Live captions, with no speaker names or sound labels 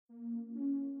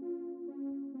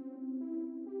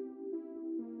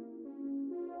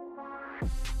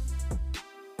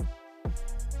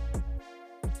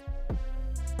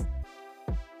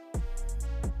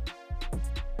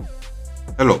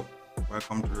Hello,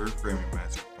 welcome to the Reframing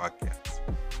Mindset podcast.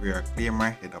 We are clear my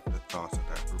head of the thoughts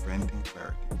that are preventing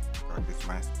clarity to practice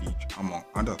my speech, among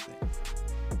other things.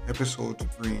 Episodes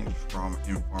range from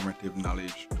informative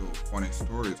knowledge to funny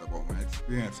stories about my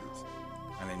experiences,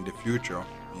 and in the future,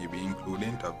 maybe include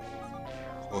interviews.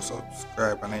 So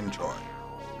subscribe and enjoy.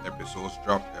 Episodes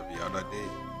drop every other day.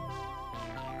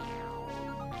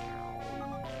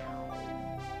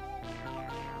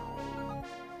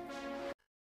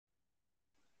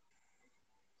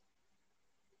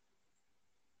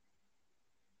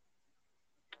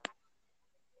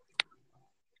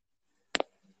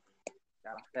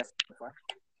 Yeah, that's fine.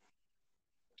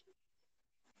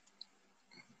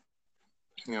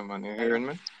 Yeah, man, you hearing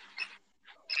me?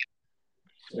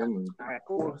 Yeah, man. All right,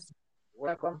 cool.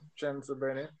 Welcome. Chenson,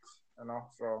 Bennett.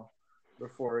 So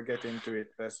before we get into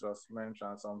it, let's just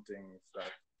mention some things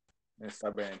that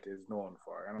Mr. Bennett is known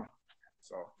for.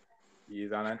 So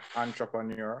he's an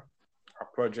entrepreneur, a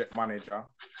project manager,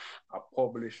 a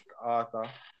published author,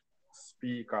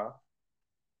 speaker,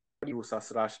 producer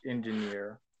slash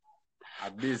engineer, a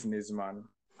businessman,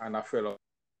 and a fellow.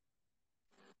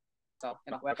 So,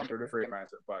 welcome to the Free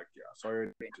Mindset podcast. How are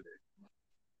you doing today?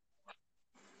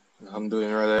 I'm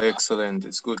doing rather excellent.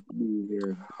 It's good to be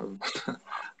here.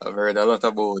 I've heard a lot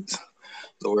about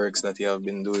the works that you have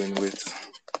been doing with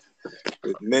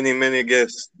many, many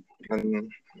guests,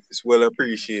 and it's well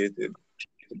appreciated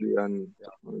to be on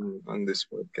this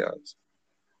podcast.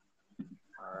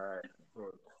 All right,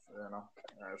 good. All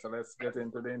right, so let's get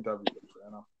into the interview.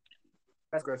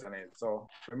 First question is, so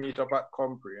we meet up at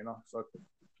Compre,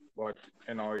 but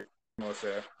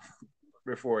say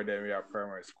before then we have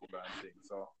primary school and things.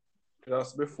 So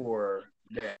just before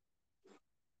then,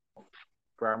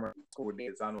 primary school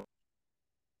days, I know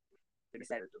we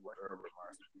decided to go to Herbert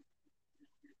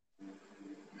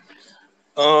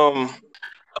Martin.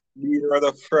 Being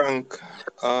rather frank,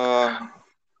 I'm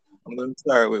gonna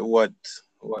start with what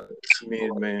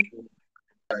made me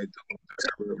try to go to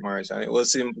Herbert Marsh, and it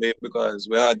was simply because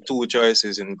we had two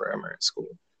choices in primary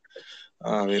school.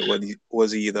 It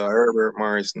was either Herbert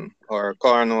Morrison or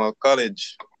Cornwall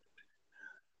College,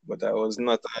 but I was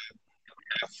not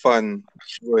a fan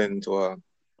of going to a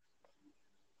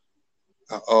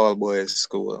all boys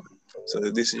school, so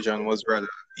the decision was rather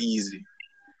easy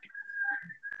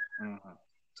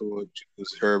to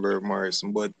choose Herbert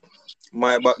Morrison. But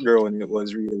my background, it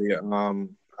was really I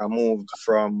moved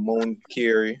from Mount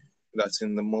Carey, that's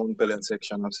in the Mount Pellet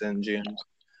section of St. James,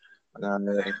 and I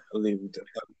lived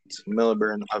at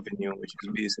Melbourne Avenue, which is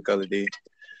basically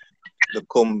the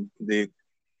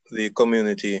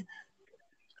community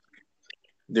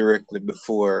directly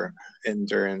before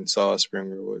entering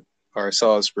Salisbury Road or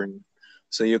Salisbury.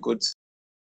 So you could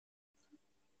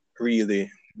really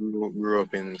grew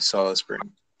up in Salisbury.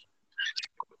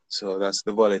 So that's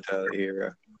the volatile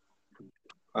area.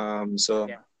 So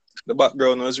the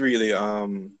background was really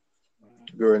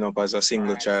growing up as a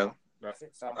single child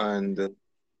and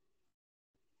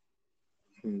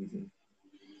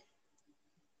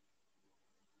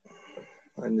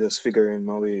and just figuring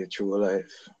my way through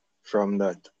life from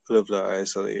that level of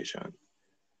isolation.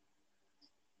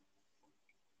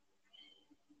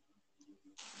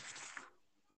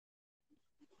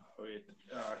 Wait,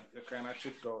 you kind of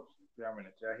shift out for a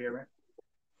minute. You hear me?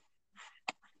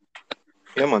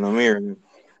 Yeah, man, I'm hearing.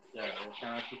 Yeah, you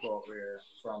kind of shift out where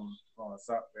from a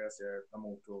southwest here, I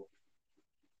moved to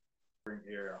spring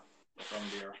area from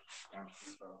there.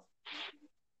 So.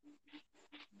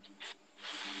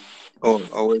 Oh,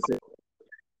 I was.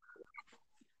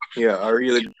 Yeah, I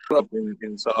really grew up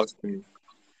in Salisbury.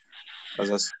 I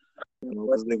was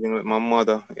living with my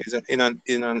mother. It's in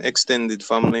an extended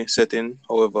family setting.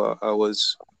 However, I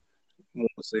was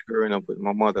mostly growing up with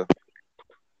my mother.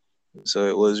 So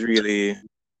it was really a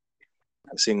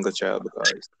single child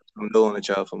because I'm the only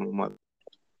child from my mother.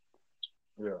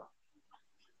 Yeah.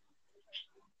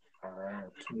 All right.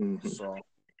 Mm-hmm.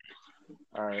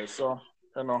 So,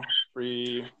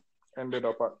 we ended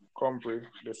up at Compre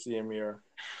the same year.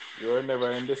 We were never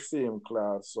in the same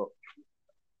class, so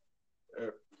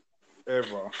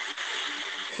ever.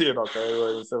 Because I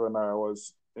was in 7 I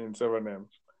was in 7M.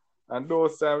 And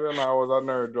those times, I was a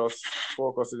nerd just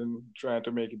focusing, trying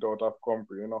to make it out of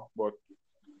Compre, But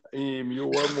you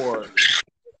were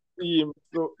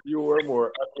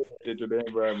more acclimated to the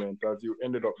environment as you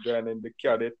ended up joining the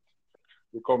cadet,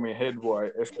 becoming head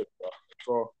boy, etc.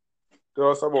 So tell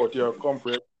us about your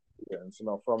Compre experience,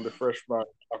 from the freshman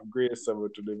of grade 7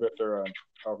 to the veteran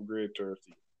of grade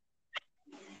 13.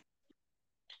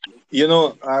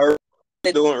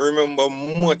 I don't remember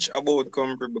much about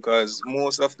Cumbria because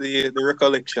most of the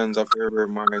recollections of Herbert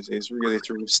Mars is really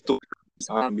through stories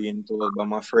I'm being told by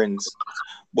my friends.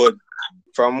 But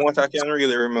from what I can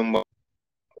really remember,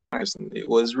 it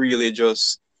was really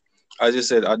just, as you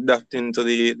said, adapting to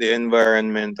the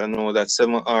environment. I know that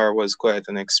 7R was quite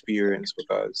an experience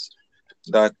because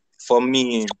that, for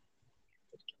me,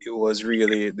 it was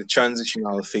really the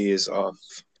transitional phase of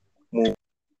moving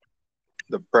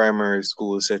the primary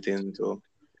school setting to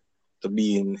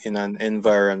being in an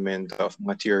environment of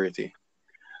maturity.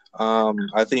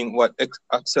 I think what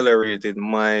accelerated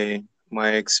my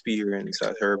experience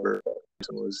at Herbert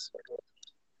was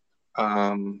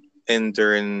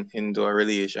entering into a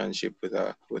relationship with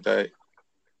a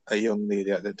young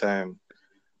lady at the time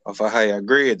of a higher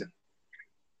grade.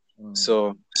 Mm.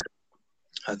 So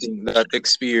I think that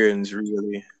experience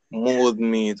really molded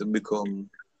me to become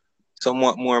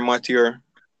somewhat more mature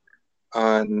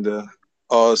and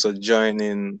also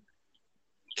joining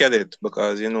Cadet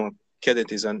because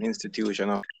Cadet is an institution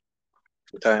of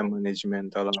time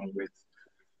management along with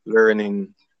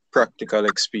learning practical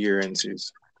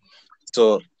experiences.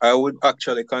 So I would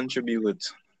actually contribute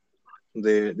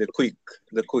the quick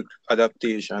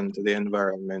adaptation to the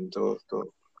environment to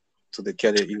the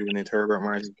cadet unit, Herbert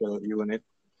Martin cadet unit.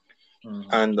 Mhm.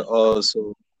 And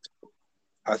also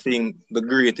I think the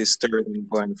greatest turning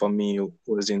point for me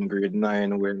was in grade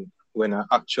nine when I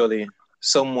actually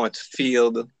somewhat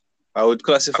failed. I would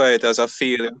classify it as a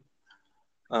failure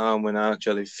when I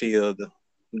actually failed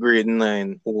grade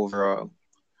nine overall.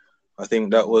 I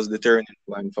think that Mhm. was the turning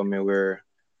point for me where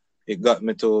it got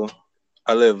me to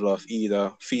a level of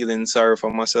either feeling sorry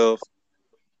for myself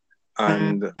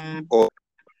and or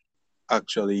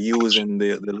actually using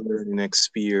the learning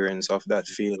experience of that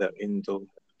failure into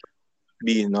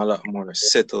being a lot more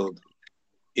settled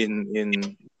in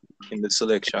the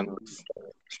selection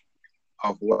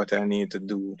of what I need to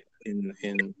do in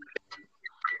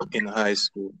high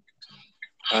school.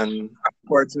 And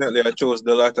fortunately I chose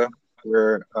the latter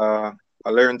where I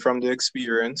learned from the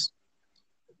experience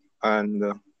and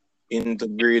into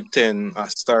grade 10 I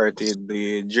started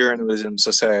the journalism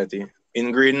society.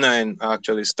 In grade 9 I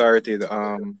actually started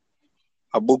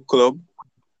a book club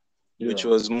which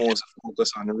Yeah. was most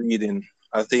focused on reading.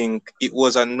 I think it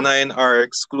was a 9R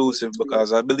exclusive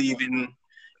because I believe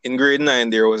in grade 9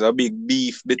 there was a big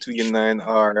beef between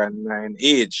 9R and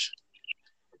 9H.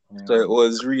 So it Mm.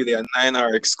 was really a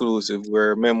 9R exclusive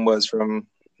where members from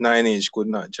 9H could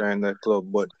not join that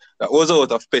club. But that was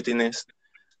out of pettiness.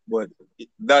 But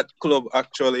that club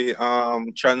actually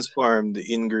transformed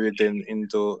in grade 10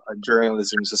 into a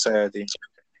journalism society.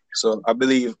 So I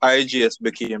believe IGS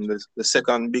became the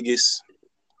second biggest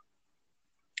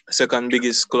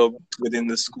club within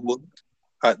the school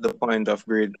at the point of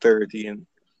grade 13.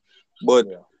 But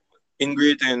Yeah. in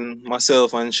grade 10,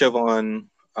 myself and Chevon,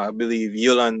 I believe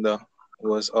Yolanda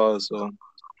was also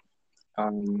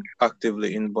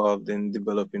actively involved in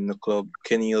developing the club.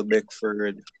 Kenil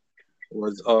Beckford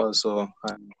was also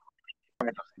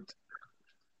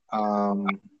um,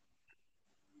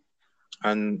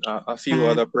 and a few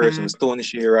other persons. Tony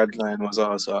Shea Radline was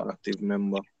also an active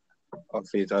member of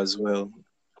it as well.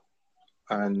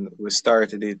 And we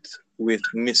started it with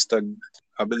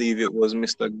I believe it was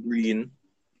Mr. Green.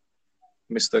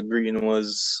 Mr. Green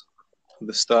was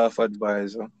the staff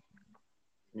advisor,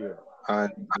 Yeah.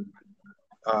 and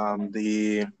I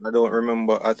don't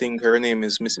remember. I think her name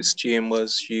is Mrs.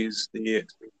 Chambers. She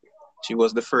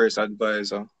was the first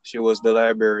advisor. She was the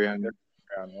librarian.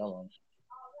 Yeah, man.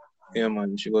 Yeah,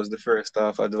 man. She was the first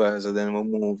staff advisor. Then we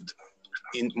moved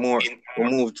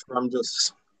from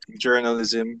just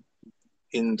journalism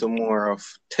into more of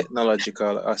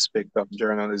technological aspect of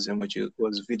journalism, which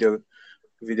was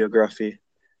videography,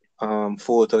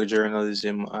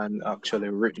 photojournalism, and actually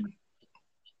written.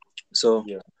 So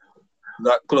Yeah.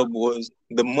 that club was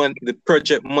the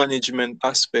project management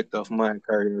aspect of my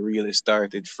career really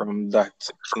started from that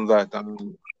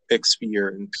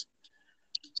experience.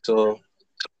 So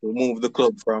we moved the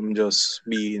club from just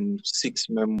being 6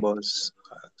 members.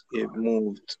 It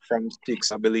moved from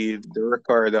six, I believe. The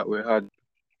record that we had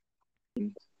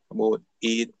about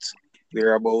eight,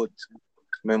 thereabout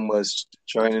members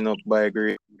joining up by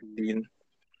grade 18.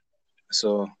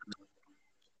 So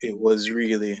it was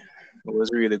really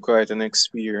quite an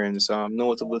experience.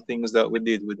 Notable things that we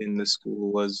did within the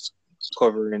school was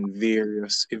covering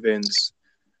various events,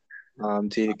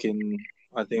 taking,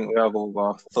 I think we have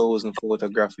over 1,000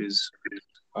 photographies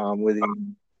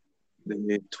within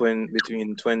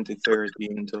between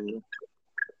 2013 to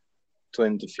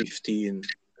 2015.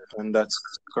 and that's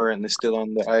currently still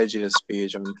on the IGS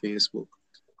page on Facebook.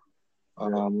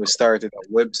 We started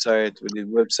a website. We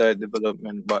did website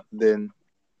development, but then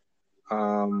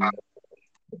um,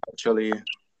 actually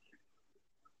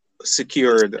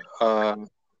secured a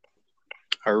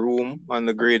room on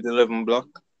the grade 11 block,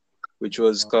 which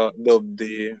was dubbed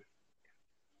the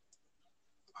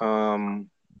um,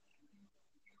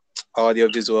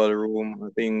 audiovisual room. I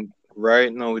think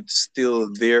right now it's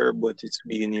still there, but it's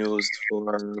being used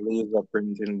for laser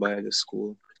printing by the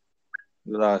school.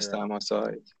 The last Yeah. time I saw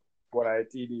it. What I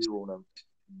TD room them.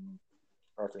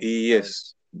 I think.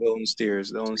 Yes,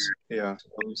 downstairs, yeah,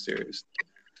 downstairs.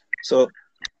 So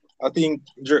I think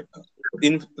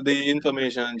in the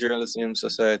Information Journalism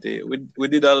Society, we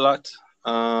did a lot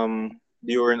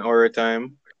during our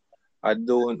time. I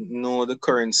don't know the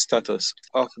current status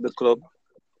of the club.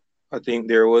 I think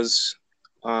there was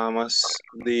as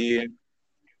the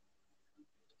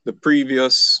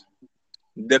previous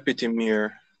deputy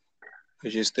mayor,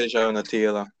 which is Tejana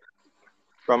Taylor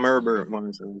from Herbert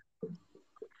Monson.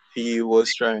 He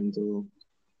was trying to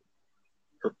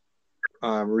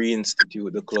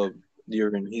reinstitute the club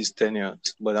during his tenure,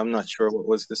 but I'm not sure what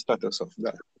was the status of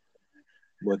that.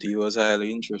 But he was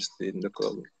highly interested in the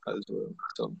club as well.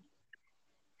 So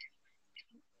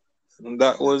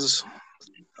that was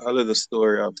a little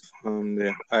story of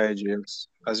the IGS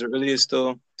as it relates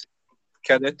to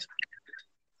cadet.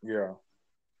 Yeah.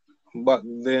 But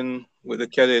then with the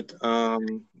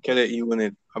cadet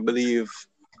unit, I believe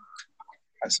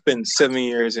I spent 7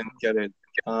 years in cadet.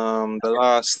 The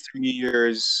last 3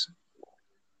 years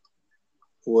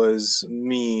was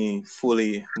me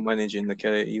fully managing the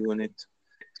cadet unit.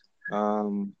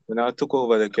 When I took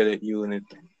over the cadet unit,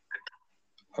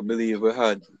 I believe we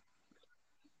had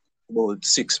about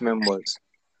 6 members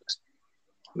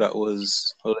that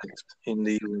was left in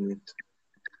the unit,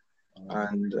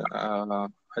 and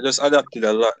I just adapted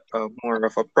a lot more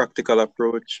of a practical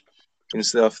approach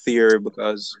instead of theory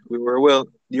because we were well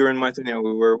during my tenure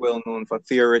we were well known for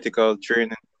theoretical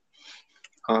training,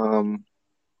 um,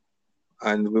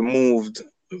 and we moved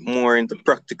more into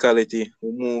practicality.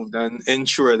 We moved and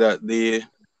ensured that the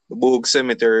Bogue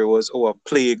Cemetery was our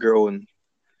playground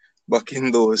back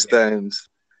in those times.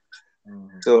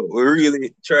 So we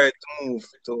really tried to move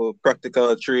to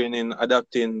practical training,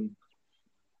 adapting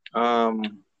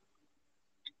um,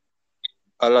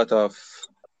 a lot of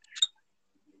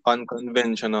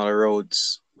unconventional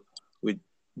routes with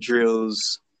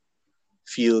drills,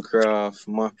 fieldcraft,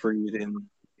 map reading,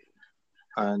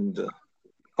 and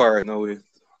partner with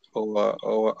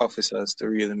our officers to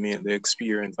really make the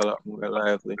experience a lot more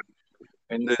lively.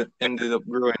 And ended up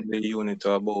growing the unit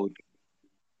to about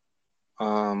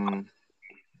um,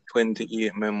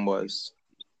 28 members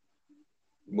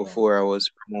before I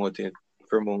was promoted.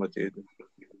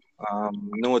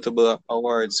 Notable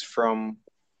awards from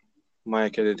my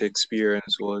cadet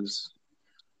experience was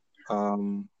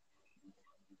um,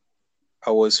 I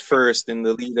was first in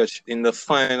the leadership in the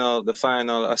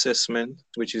final assessment,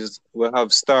 which is we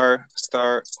have star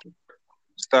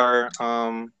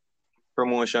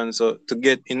promotion. So to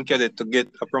get in cadet to get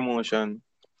a promotion,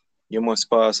 you must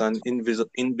pass an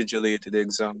invigilated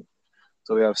exam.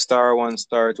 So we have star one,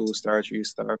 star two, star three,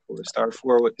 star four. Star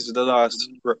four is the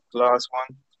last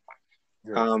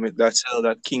one. That's held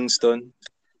at Kingston,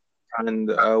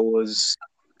 and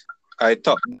I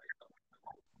topped.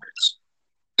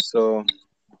 So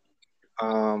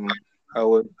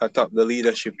I topped the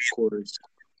leadership course,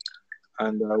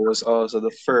 and I was also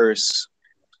the first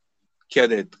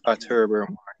cadet at Herbert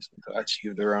Mars to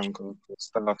achieve the rank of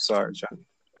staff sergeant.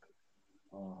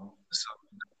 So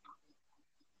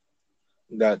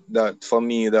that for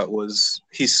me that was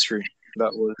history.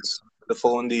 That was the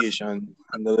foundation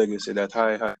and the legacy that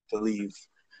I had to leave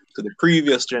to the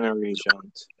previous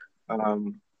generations.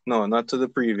 No, not to the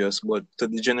previous, but to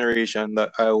the generation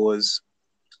that I was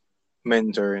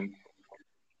mentoring.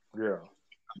 Yeah.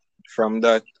 From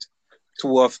that,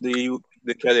 two of the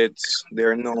cadets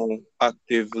they're now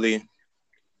actively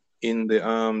in the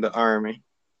army.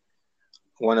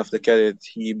 One of the cadets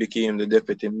he became the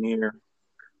deputy mayor.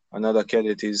 Another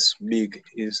cadet is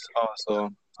also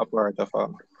a part of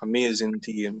an amazing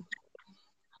team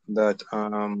that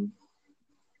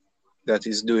that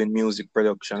is doing music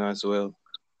production as well.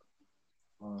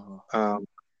 Um,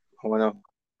 one of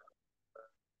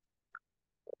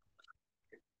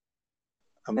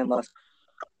Members.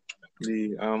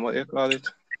 the what do you call it?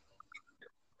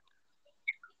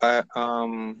 I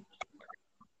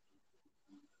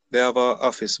They have a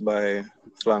office by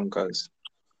Flankers.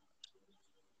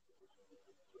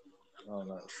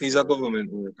 He's a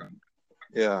government worker.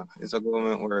 Yeah, he's a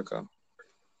government worker.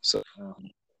 So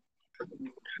Mhm.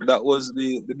 that was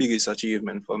the biggest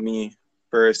achievement for me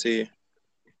per se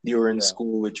during Yeah.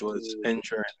 school, which was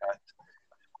ensuring that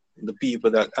the people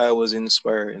that I was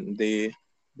inspiring, they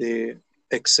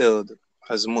excelled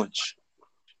as much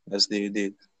as they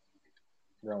did.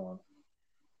 Yeah, man.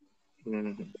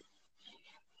 Mhm.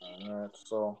 Alright.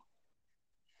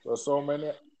 So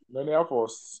many of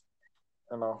us,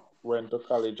 went to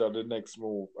college at the next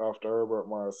move after Herbert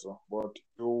Marshall, but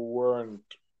you weren't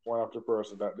one of the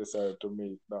person that decided to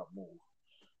make that move.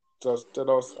 Just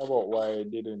tell us about why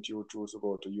didn't you choose to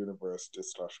go to university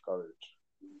slash college?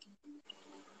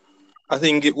 I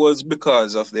think it was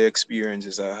because of the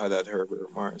experiences I had at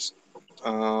Herbert Mars.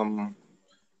 Um,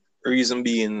 Reason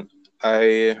being,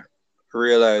 I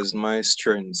realized my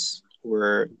strengths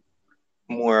were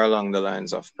more along the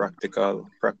lines of practical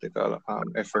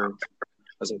effort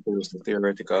as opposed to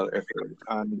theoretical effort.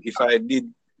 And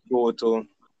go to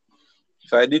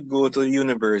if I did go to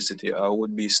university, I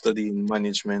would be studying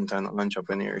management and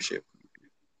entrepreneurship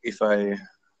if I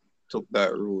took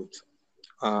that route.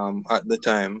 At the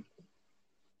time,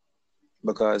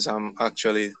 because I'm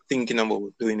actually thinking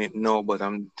about doing it now, but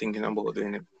I'm thinking about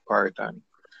doing it part time.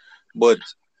 But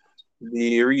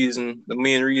the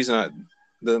main reason,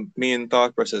 the main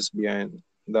thought process behind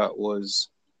that was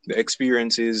the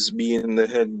experiences being the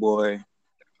head boy,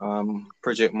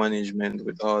 project management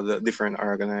with all the different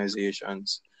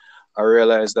organizations. I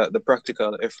realized that the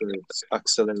practical efforts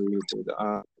accelerated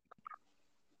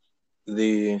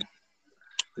the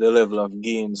the level of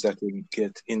gains that you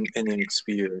get in any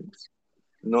experience.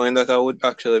 Knowing that I would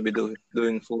actually be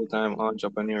doing full time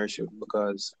entrepreneurship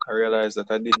because I realized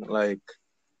that I didn't like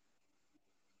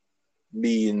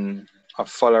being a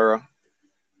follower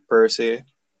per se.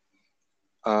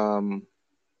 Um,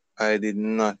 I did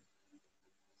not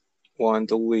want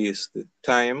to waste the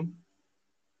time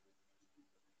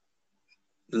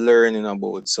learning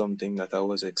about something that I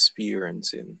was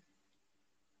experiencing.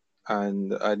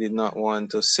 And I did not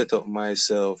want to set up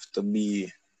myself to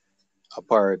be a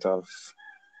part of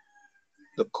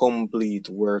the complete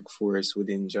workforce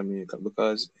within Jamaica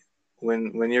because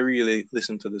when you really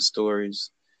listen to the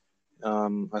stories,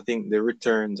 I think the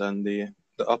returns and the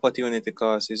opportunity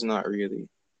cost is not really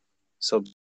sub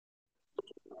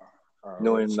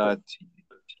knowing So, that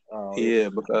it's yeah,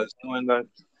 because knowing that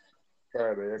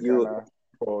Friday. you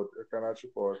You kind of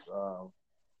support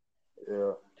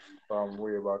yeah, from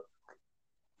way back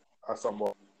as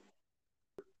somebody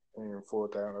in full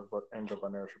time about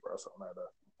entrepreneurship or something like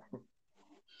that.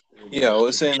 You yeah, I didn't.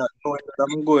 was saying that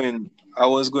knowing that I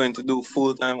was going to do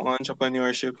full time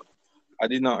entrepreneurship. I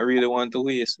did not really want to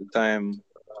waste the time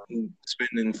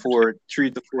spending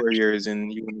 3 to 4 years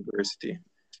in university,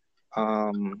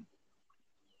 um,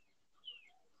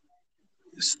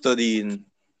 studying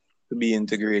to be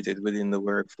integrated within the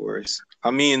workforce.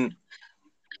 I mean,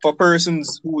 for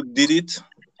persons who did it,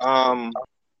 um,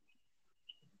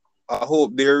 I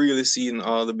hope they're really seeing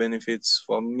all the benefits.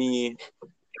 For me,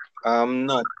 I'm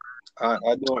not.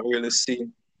 I don't really see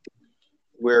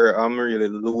where I'm really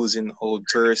losing out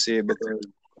per se because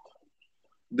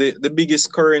the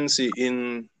biggest currency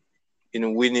in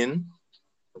winning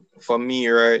for me,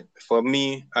 right? For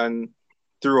me and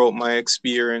throughout my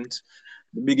experience,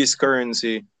 the biggest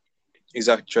currency is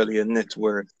actually a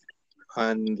network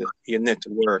and a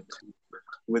network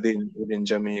within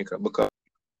Jamaica because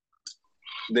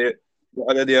the the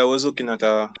other day I was looking at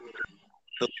a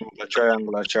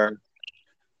triangular chart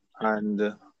and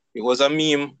it was a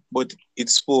meme, but it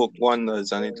spoke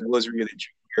wonders and it was really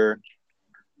true. Where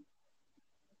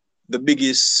the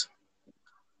biggest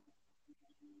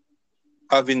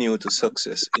avenue to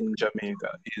success in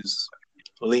Jamaica is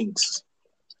links,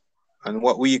 and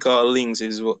what we call links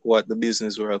is what the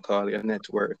business world call a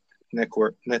network,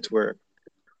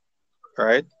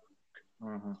 right?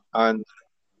 Mm-hmm. And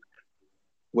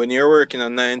when you're working a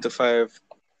 9 to 5,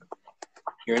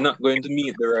 you're not going to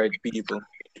meet the right people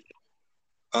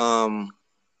um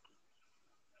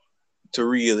to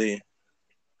really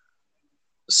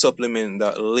supplement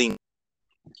that link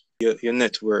your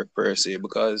network per se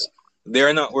because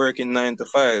they're not working 9 to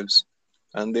 5s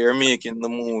and they're making the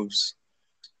moves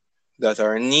that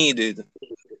are needed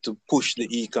to push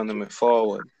the economy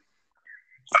forward.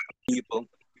 People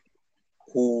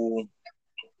who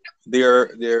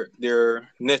their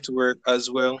network as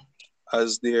well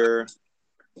as their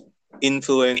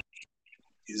influence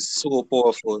is so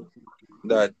powerful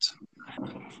that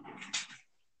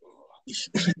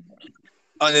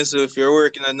honestly, if you're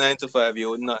working a 9 to 5, you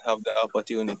would not have the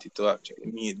opportunity to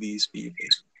actually meet these people,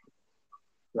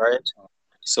 right?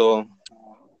 So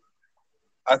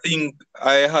I think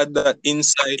I had that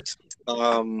insight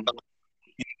um,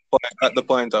 at the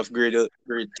point of grade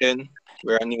 10,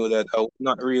 where I knew that I would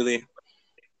not really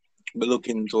be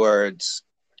looking towards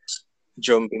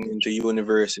jumping into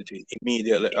university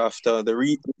immediately after. The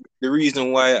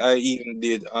reason why I even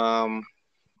did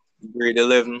grade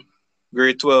 11,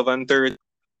 grade 12, and 13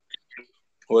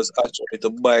 was actually to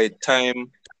buy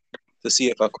time to see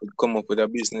if I could come up with a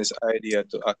business idea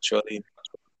to actually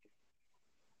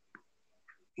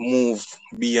move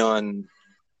beyond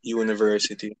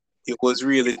university. It was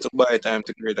really to buy time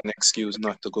to create an excuse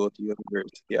not to go to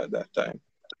university at that time.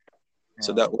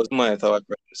 So that was my thought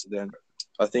process then.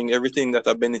 I think everything that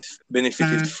I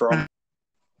benefited from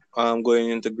going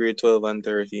into grade 12 and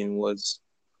 13 was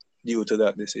due to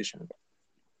that decision.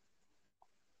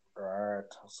 Right.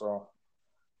 So,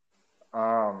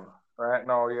 um, right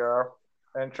now you're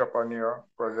entrepreneur,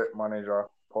 project manager,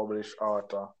 published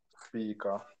author,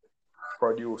 speaker,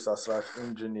 producer slash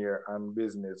engineer, and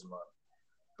businessman.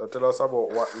 So tell us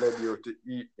about what led you to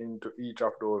into each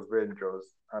of those ventures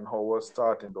and how was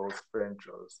starting those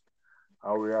ventures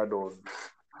and where are those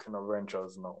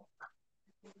ventures now.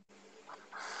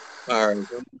 All right,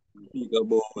 so speak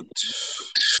about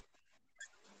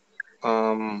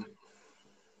um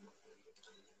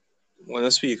when I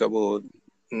speak about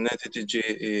Netity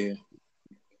JA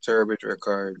Turbid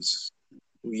Records,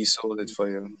 we sold it for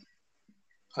you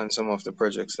and some of the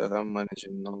projects that I'm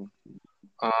managing now.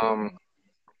 Um,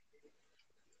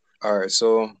 all right,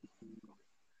 so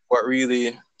what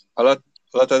really a lot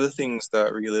a lot of the things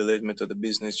that really led me to the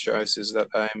business choices that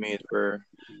I made were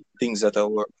things that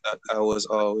I was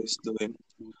always doing.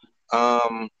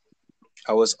 Um,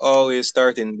 I was always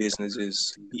starting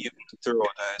businesses even throughout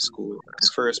high school. My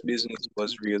first business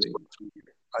was really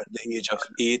at the age of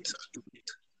 8,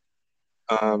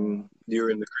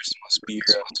 during the Christmas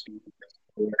period,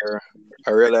 where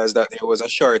I realized that there was a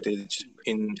shortage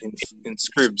in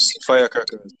scripts,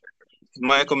 firecrackers in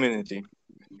my community.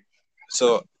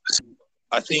 So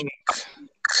I think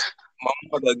my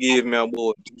mother gave me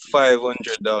about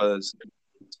 $500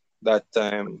 that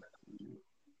time,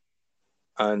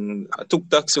 and I took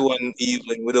taxi one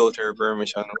evening without her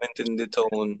permission. I went in the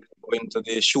town, went to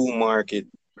the shoe market,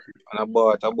 and I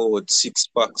bought about 6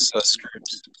 packs of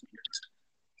scripts.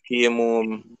 Came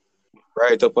home,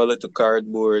 write up a little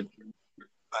cardboard,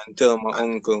 and tell my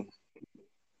uncle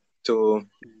to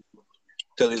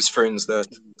tell his friends that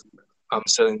I'm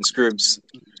selling scripts.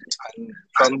 And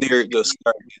from there, it just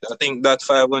started. I think that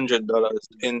 $500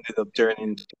 ended up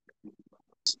turning,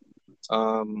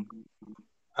 um,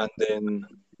 and then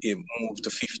it moved to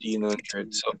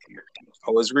 1,500. So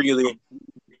I was really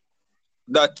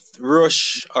that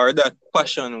rush or that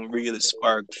passion really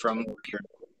sparked from there.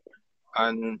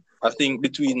 And I think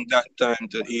between that time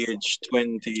to age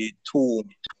 22,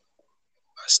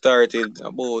 I started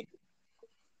about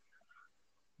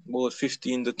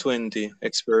 15 to 20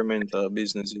 experimental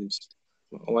businesses.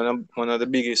 One of the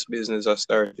biggest business I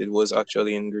started was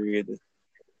actually in grade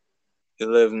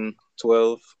 11,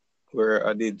 12, where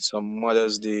I did some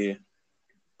Mother's Day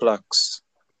plaques,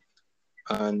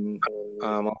 and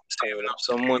I was saving up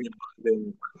some money.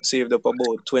 Then I saved up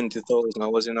about 20,000. I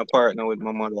was in a partner with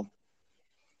my mother,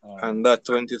 and that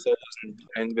 20,000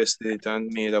 I invested it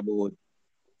and made about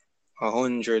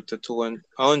 100 to 200,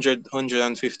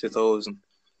 150,000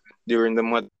 during the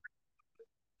mother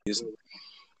season,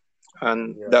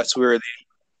 and that's where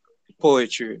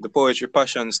the poetry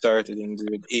passion started in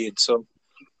grade 8. So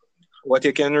what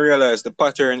you can realize, the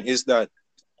pattern is that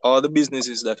all the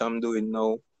businesses that I'm doing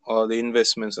now, all the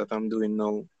investments that I'm doing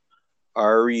now,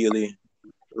 are really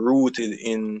rooted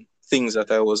in things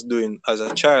that I was doing as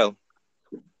a child,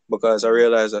 because I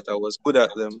realized that I was good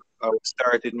at them. I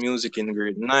started music in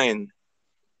grade 9,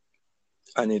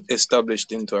 and it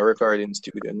established into a recording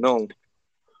studio now.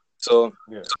 So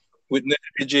with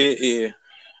Netity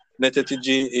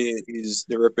JA is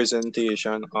the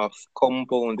representation of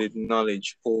compounded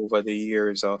knowledge over the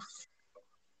years of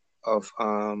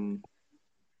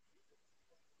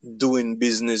doing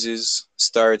businesses,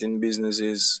 starting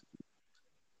businesses,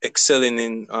 excelling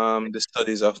in the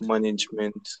studies of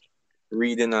management,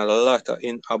 reading a lot of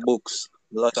books,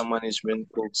 a lot of management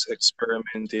books,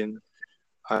 experimenting,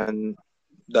 and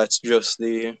that's just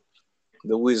the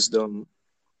wisdom,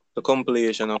 the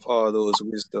compilation of all those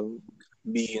wisdom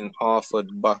being offered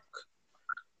back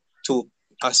to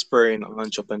aspiring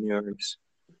entrepreneurs,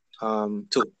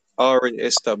 to already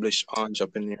established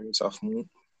entrepreneurs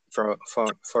for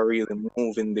really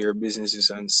moving their businesses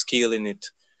and scaling it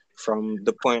from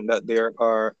the point that they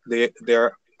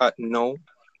are at now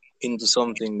into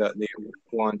something that they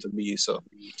want to be. So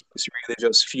it's really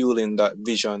just fueling that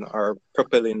vision or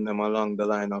propelling them along the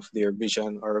line of their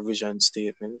vision or vision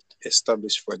statement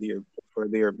established for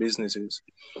their businesses.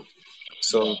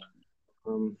 So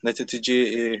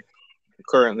NetTGA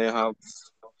currently have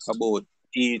about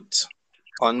 8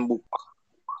 on book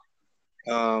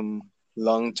um,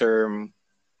 long term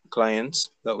clients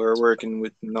that we're working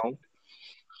with now,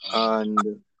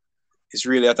 and it's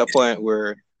really at a point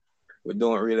where we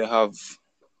don't really have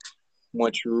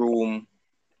much room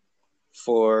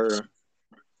for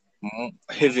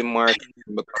heavy marketing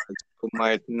because we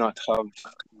might not have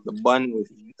the bandwidth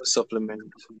to supplement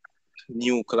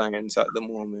new clients at the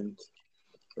moment,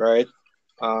 right?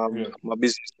 Yeah. My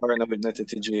business partner with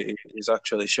NetTG is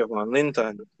actually Chevron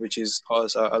Linton, which is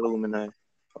also alumni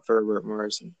of Herbert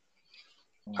Morrison.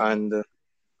 And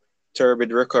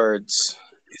Turbid Records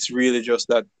is really just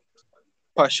that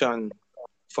passion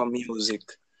for music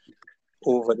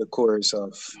over the course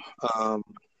of um,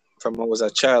 from I was a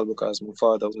child because my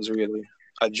father was really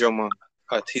a drummer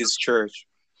at his church.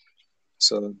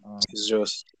 So it's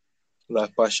just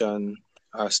that passion.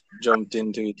 Jumped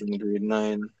into it in grade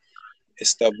 9,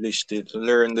 established it,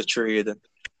 learned the trade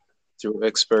through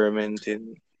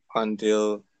experimenting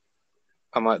until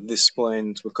I'm at this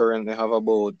point. We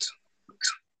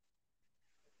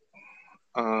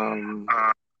um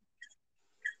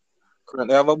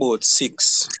currently have about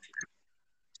six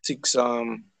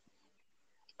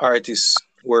artists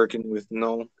working with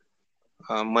now.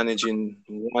 I'm managing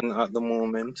one at the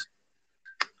moment,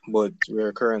 but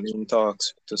we're currently in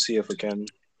talks to see if we can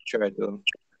try to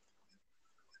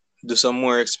do some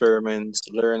more experiments,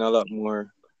 learn a lot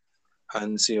more,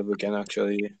 and see if we can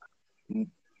actually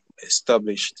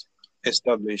establish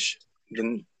establish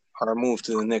the or move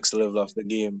to the next level of the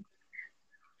game.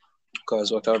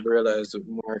 Because what I've realized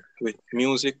with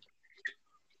music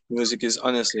is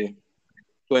honestly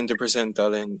 20%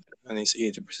 talent and it's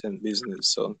 80% business.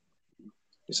 So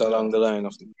it's Yeah. along the line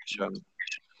of the mission.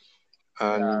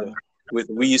 Yeah. And with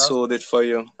We That's Sold It For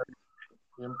You,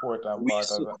 the important we part of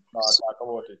so, it. No, I talk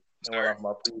about it in one of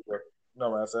my previous.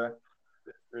 No, I say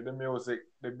with the music,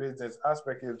 the business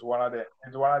aspect is one of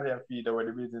them feed where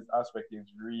the business aspect is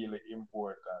really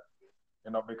important.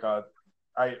 Because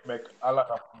I make a lot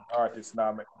of artists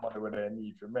now make money where they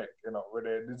need to make, where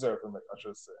they deserve to make, I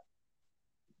should say.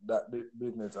 That the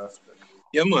business aspect.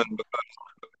 yeah man,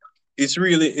 it's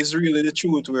really the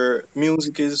truth where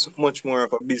music is much more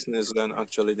of a business than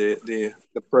actually the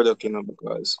product,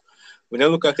 because when I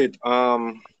look at it,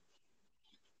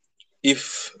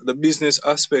 if the business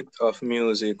aspect of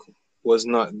music was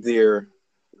not there,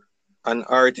 an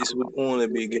artist would only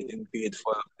be getting paid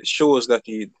for the shows that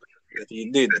he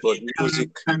did. But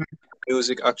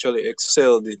music actually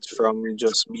excelled it from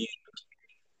just being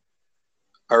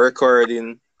a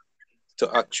recording to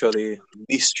actually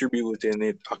distributing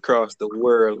it across the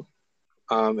world,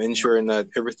 ensuring that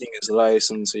everything is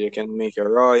licensed so you can make your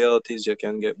royalties, you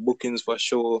can get bookings for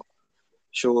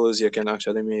shows, you can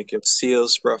actually make your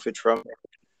sales profit from it.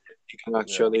 You can Yeah.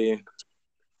 actually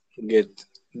get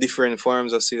different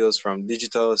forms of sales from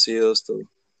digital sales to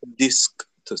disc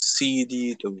to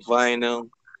CD to vinyl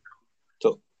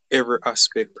to every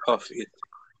aspect of it.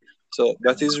 So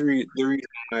that is the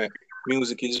reason why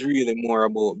music is really more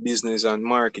about business and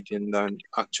marketing than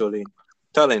actually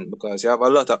talent, because you have a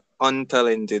lot of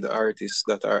untalented artists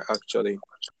that are actually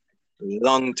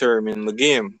long term in the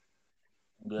game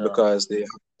Yeah. because they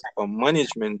have a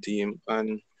management team.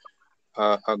 And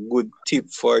a good tip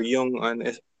for young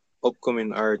and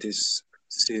upcoming artists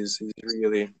is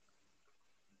really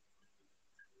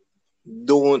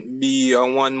don't be a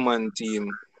one man team,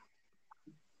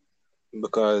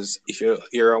 because if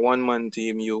you're a one man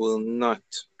team, you'll not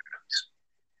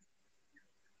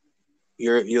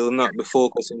be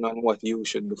focusing on what you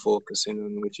should be focusing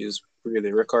on, which is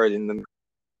really recording them,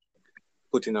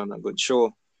 putting on a good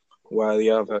show, while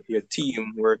you have your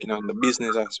team working on the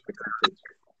business aspect of it,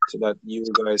 so that you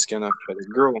guys can actually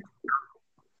grow,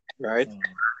 right?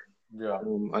 Yeah.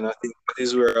 And I think that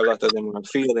is where a lot of them are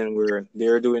feeling, where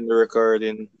they're doing the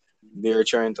recording, they're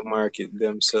trying to market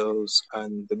themselves,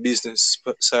 and the business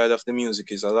side of the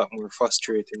music is a lot more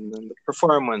frustrating than the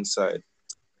performance side,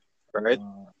 right?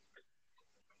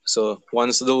 So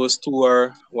once those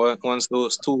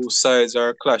two sides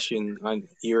are clashing, and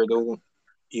you'll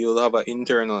have an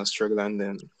internal struggle, and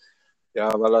then you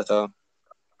have a lot of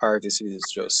artists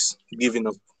just giving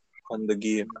up on the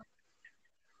game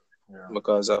Yeah.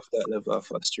 because of that level of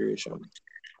frustration.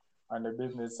 And the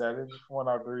business side is one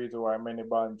of the reasons why many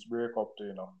bands break up,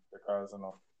 because mm,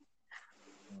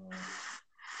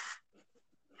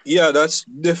 Yeah, that's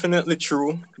definitely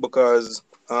true because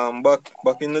back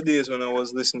in the days when I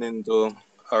was listening to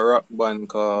a rock band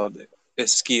called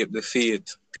Escape the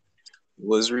Fate, it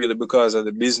was really because of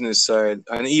the business side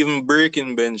and even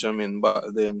Breaking Benjamin back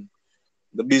then.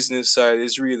 The business side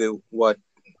is really what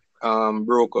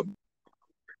broke up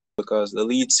because the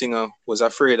lead singer was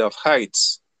afraid of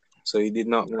heights, so he did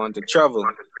not want to travel.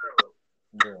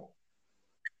 Yeah.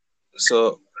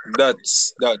 So that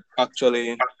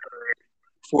actually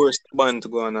forced the band to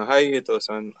go on a hiatus,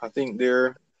 and I think they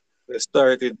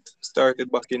started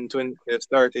back in 20 they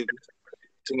started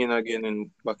singing again in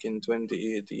back in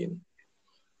 2018.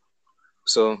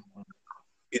 So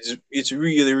it's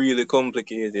really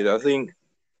complicated. I think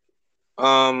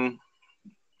um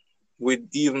with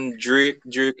even Drake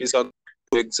is a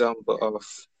good example of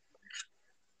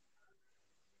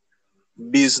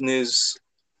business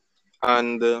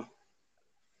and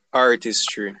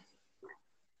artistry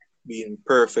being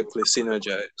perfectly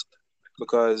synergized.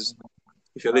 Because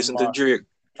if you And listen to Drake,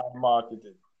 and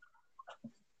marketing.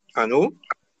 I know,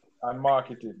 And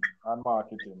marketing. And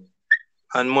marketing.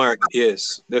 and Mark,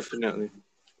 yes, definitely.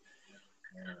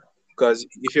 Yeah. Because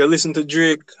if you listen to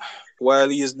Drake while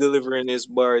he's delivering his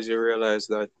bars, you realize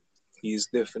that he's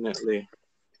definitely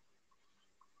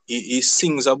he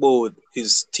sings about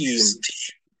his team,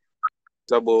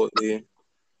 about the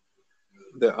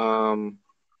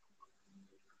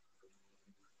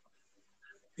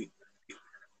he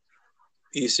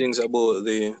he sings about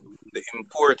the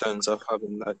importance of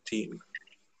having that team.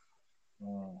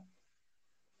 Mm.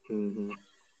 hmm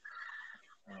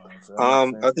So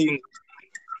it makes me. I think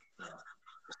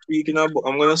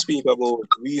I'm gonna speak about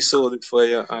We Sold It For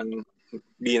You and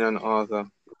being an author.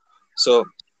 So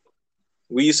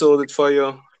We Sold It For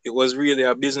You. It was really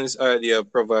a business idea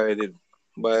provided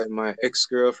by my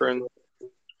ex-girlfriend.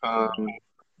 Um,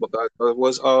 because I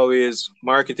was always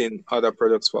marketing other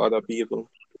products for other people,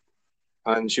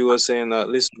 and she was saying that,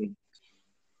 listen,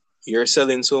 you're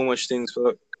selling so much things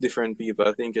for different people.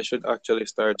 I think you should actually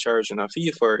start charging a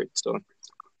fee for it. So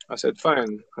I said,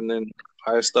 fine, and then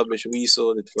I established We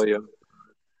Sold It For You,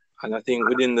 and I think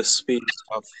within the space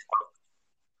of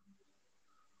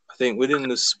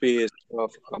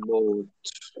about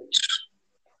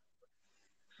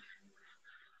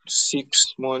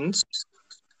 6 months,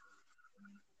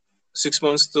 6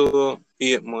 months to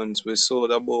 8 months, we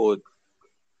sold about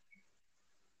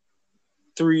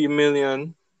 3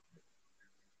 million,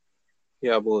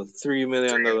 yeah, about $3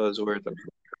 million worth of.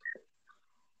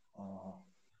 Uh,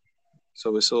 So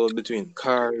we sold between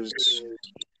cars,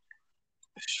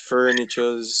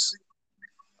 furnitures,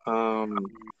 um,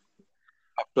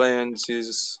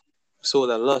 appliances.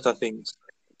 Sold a lot of things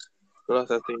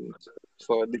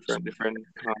for different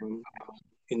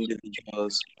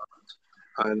individuals,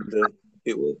 and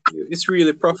it's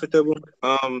really profitable.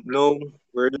 No,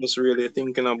 we're just really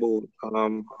thinking about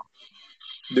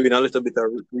doing a little bit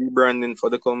of rebranding for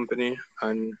the company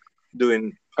and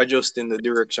doing adjusting the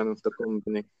direction of the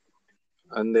company.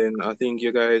 And then I think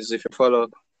you guys, if you follow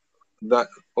that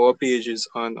our pages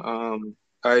on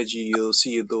IG, you'll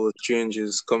see those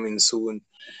changes coming soon.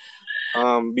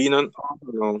 Being an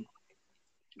author now,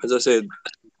 as I said,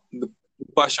 the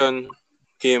passion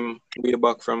came way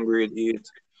back from grade 8,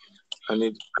 and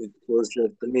it was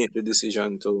just to make the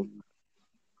decision to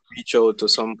reach out to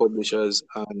some publishers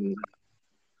and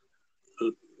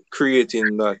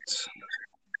creating that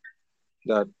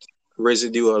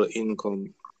residual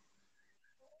income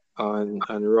and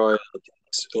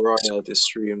royalty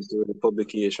stream through the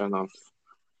publication of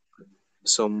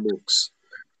some books.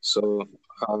 So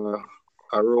uh,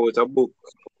 I wrote a book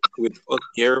with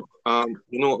Akil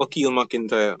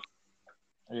McIntyre.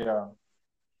 yeah.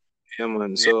 Yeah,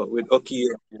 man. So with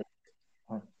Akil, Yeah.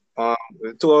 Mm.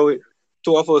 the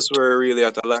two of us were really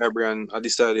at a library, and I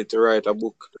decided to write a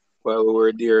book while we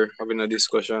were there having a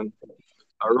discussion.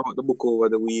 I wrote the book over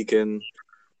the weekend.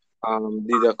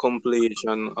 Did a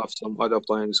compilation of some other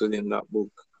poems within that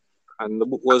book, and the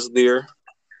book was there.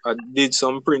 I did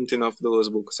some printing of those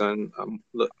books and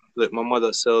let my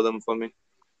mother sell them for me.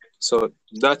 So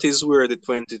that is where the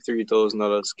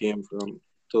 $23,000 came from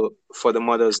to for the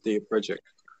Mother's Day project,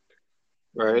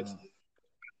 right? Mm.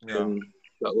 Yeah. And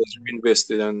that was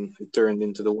reinvested and it turned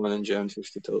into the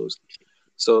 150,000.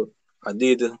 So I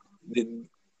did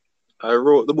I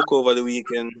wrote the book over the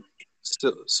weekend,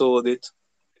 sold it,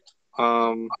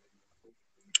 um,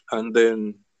 and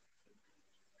then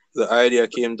the idea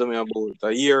came to me about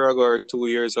a year ago or 2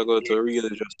 years ago to really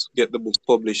just get the book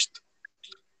published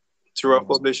through a Mm.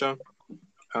 publisher,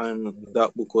 and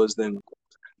that book was then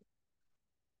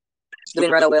It's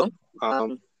doing rather well.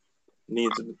 um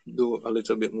need to do a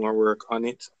little bit more work on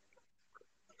it.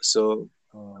 So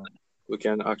Mm. we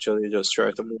can actually just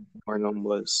try to move more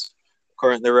numbers.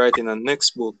 Currently writing a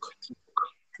next book.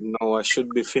 Now I should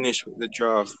be finished with the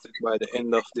draft by the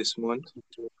end of this month,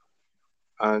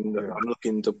 and Yeah. I'm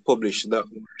looking to publish that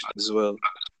one as well.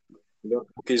 That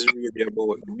book is really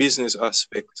about the business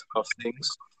aspect of things.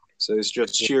 So it's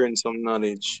just sharing some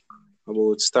knowledge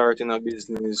about starting a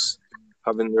business,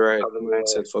 having the right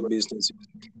mindset for business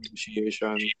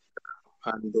negotiation,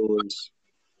 and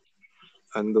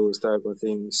those type of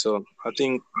things. So I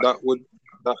think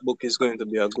that book is going to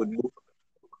be a good book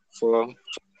for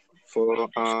for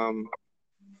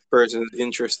persons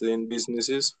interested in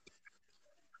businesses.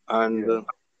 And Yeah.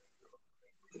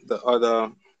 the other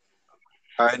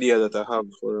idea that I have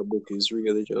for a book is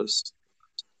really just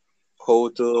how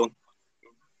to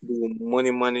do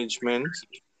money management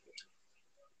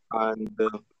and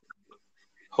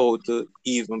how to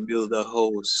even build a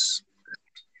house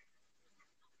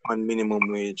on minimum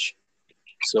wage.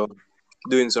 So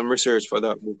doing some research for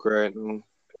that book right now.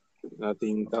 I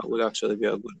think that would actually be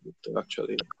a good book to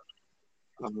actually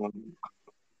um,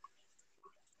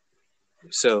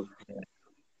 sell Yeah.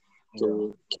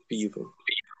 to people.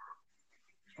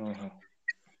 Mm-hmm.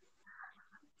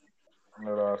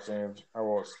 Another thing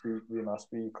about being a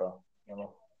speaker, you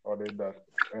know, or did that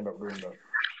end up doing that?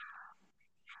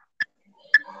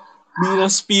 Being a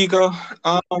speaker,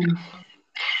 I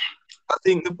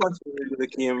think the passion really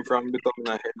came from becoming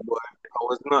a head boy. I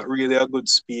was not really a good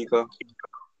speaker,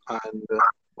 and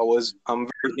I'm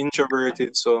very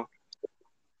introverted, so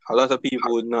a lot of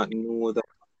people would not know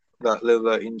that level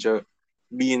of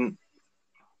being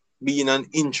being an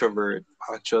introvert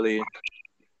actually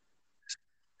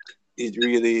it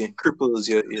really cripples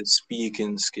your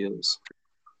speaking skills.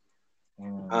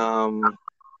 Mm. Um,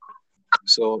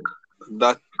 so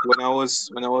that when I was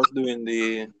doing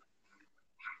the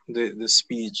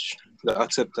speech, the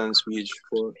acceptance speech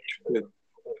for with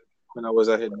when I was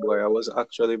a head boy, I was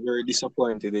actually very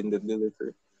disappointed in the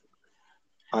delivery,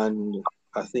 and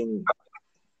I think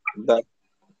that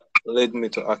led me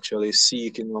to actually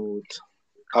seeking out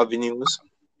avenues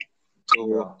to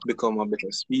Yeah. become a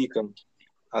better speaker.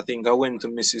 I think I went to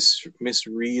Miss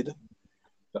Reed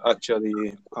to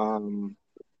actually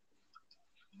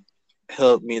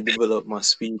help me develop my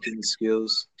speaking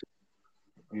skills.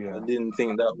 I Yeah. didn't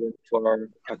think that went far.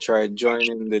 I tried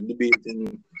joining the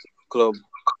debating club,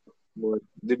 but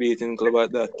debating club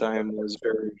at that time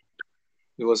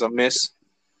it was a mess.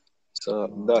 So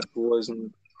Mm. that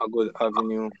wasn't a good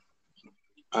avenue.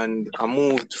 And I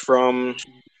moved from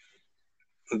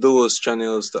those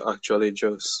channels to actually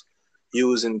just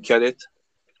using Cadet,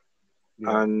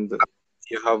 Yeah. and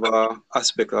you have a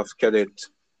aspect of Cadet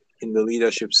in the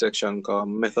leadership section called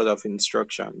method of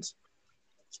instructions.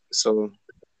 So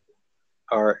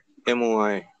our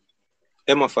MOI,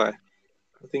 MFI,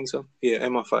 I think so. Yeah,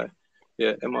 MFI.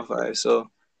 Yeah, MFI.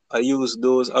 So I use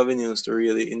those avenues to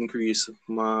really increase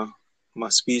my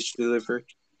speech delivery,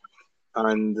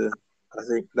 and I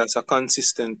think that's a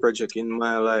consistent project in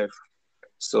my life.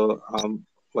 So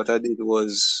what I did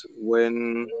was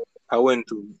when I went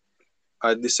to,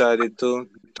 I decided to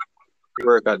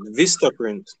work at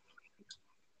Vistaprint,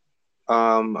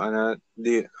 and I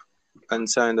did and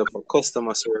signed up for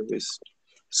customer service.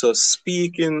 So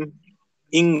speaking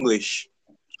English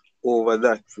over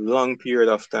that long period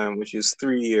of time, which is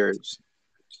 3 years,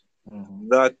 Mm-hmm.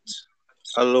 that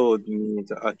allowed me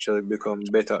to actually become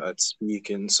better at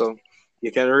speaking. So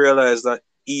you can realize that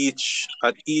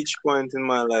at each point in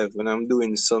my life when I'm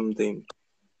doing something,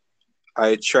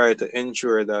 I try to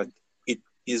ensure that it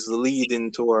is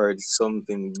leading towards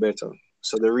something better.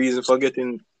 So the reason for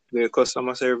getting the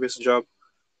customer service job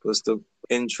was to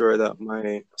ensure that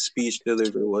my speech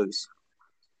delivery was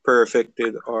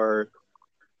perfected or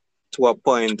to a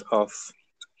point of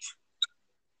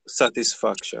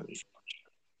satisfaction,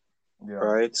 Yeah.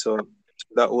 right? So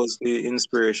that was the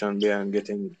inspiration behind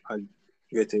getting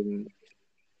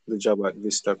the job at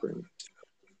Vistaprint,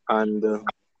 and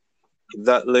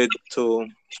that led to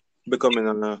becoming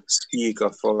a speaker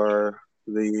for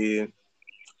the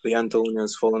the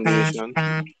Antonius Foundation,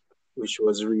 which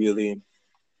was really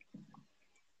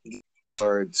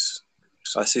towards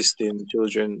assisting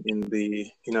children in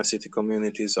the inner city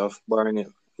communities of Barnet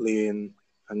Lane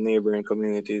and neighboring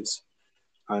communities.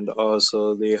 And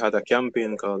also, they had a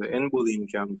campaign called the End Bullying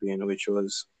Campaign, which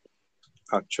was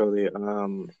actually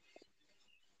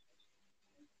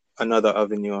another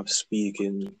avenue of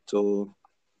speaking to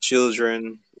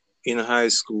children in high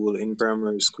school, in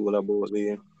primary school, about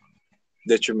the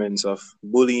detriments of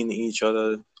bullying each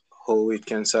other, how it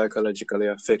can psychologically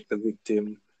affect the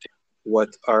victim, what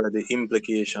are the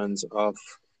implications of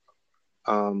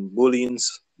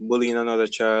bullying another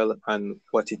child, and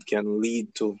what it can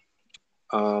lead to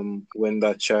when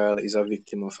that child is a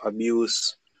victim of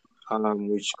abuse,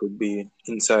 which could be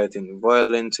inciting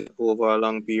violence over a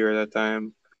long period of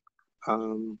time,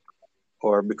 um,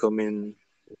 or becoming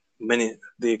many.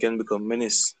 They can become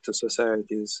menace to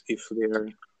societies if they are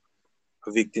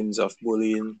victims of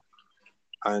bullying,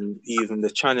 and even the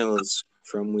channels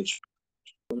from which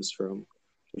it comes from,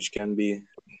 which can be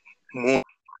more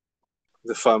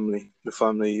the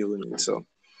family unit. So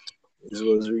this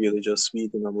was really just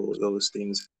speaking about those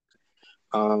things.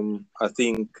 I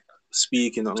think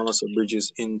speaking also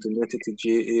bridges into Metactic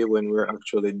GA when we're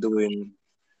actually doing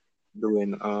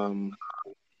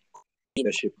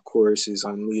leadership courses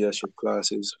and leadership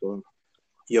classes for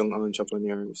young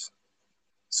entrepreneurs.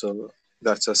 So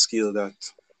that's a skill that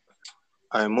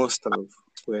I must have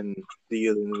when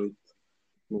dealing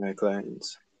with my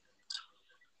clients.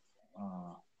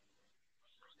 Uh,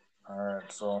 all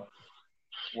right. So,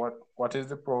 what is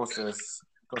the process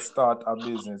to start a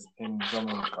business in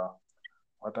Jamaica?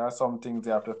 What are some things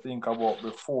you have to think about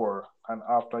before and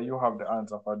after you have the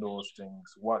answer for those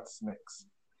things? What's next?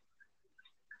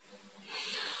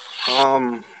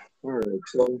 Um, all right.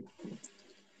 So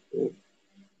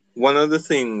one of the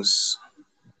things,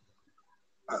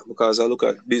 because I look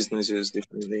at businesses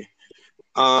differently.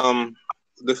 Um,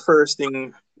 the first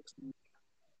thing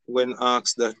when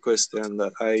asked that question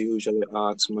that I usually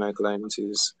ask my clients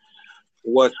is,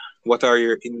 what what are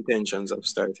your intentions of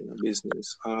starting a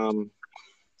business?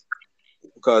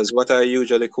 Because what I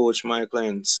usually coach my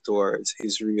clients towards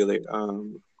is really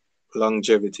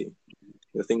longevity.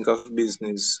 You think of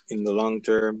business in the long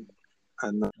term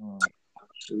and not Mm,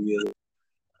 really,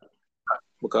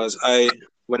 because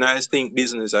when I think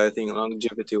business, I think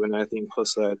longevity. When I think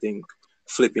hustle, I think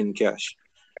flipping cash.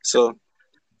 So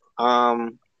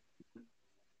um,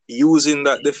 using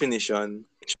that definition,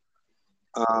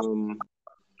 um,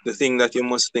 the thing that you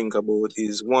must think about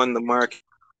is one, the market,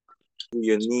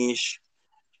 your niche,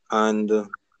 and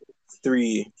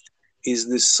three, is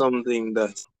this something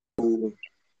that you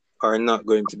are not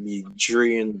going to be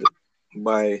drained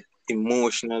by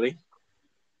emotionally?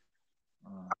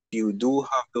 mm, You do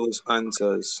have those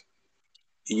answers,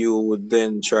 you would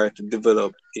then try to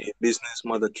develop a business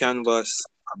model canvas,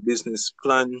 a business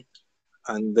plan,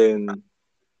 and then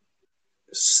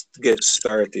get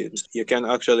started. You can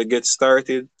actually get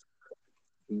started,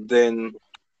 then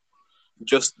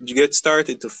just get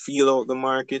started to feel out the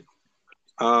market,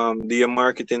 do your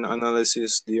marketing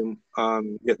analysis,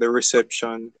 get the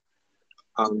reception,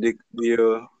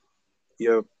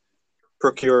 your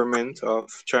procurement of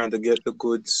trying to get the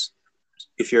goods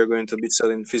if you're going to be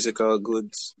selling physical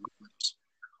goods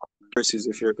versus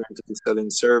if you're going to be selling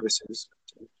services,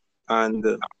 and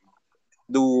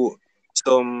do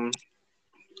some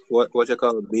what you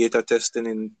call beta testing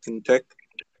in tech.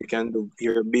 You can do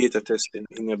your beta testing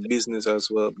in your business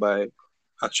as well by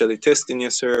actually testing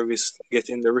your service,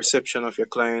 getting the reception of your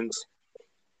clients,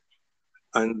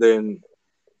 and then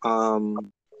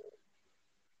um,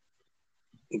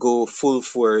 go full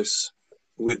force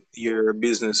with your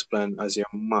business plan as your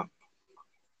map.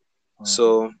 mm,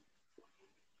 So,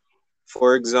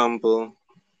 for example,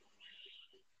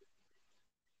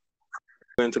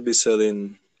 going to be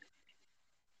selling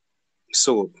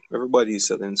soap. Everybody is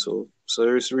selling soap. So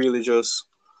it's really just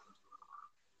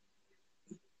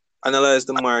analyze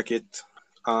the market.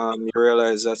 You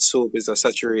realize that soap is a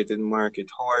saturated market.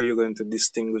 How are you going to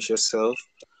distinguish yourself?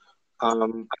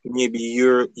 Maybe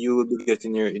you will be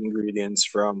getting your ingredients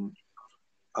from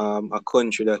a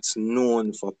country that's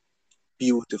known for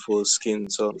beautiful skin.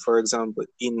 So, for example,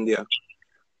 India,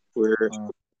 where mm,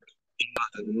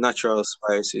 natural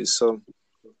spices. So,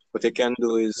 what you can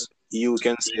do is you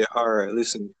can say, all right,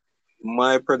 listen,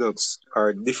 my products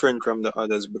are different from the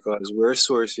others because we're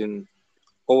sourcing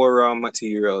our raw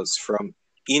materials from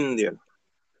India,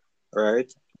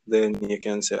 right? Then you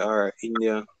can say, all right,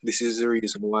 India, this is the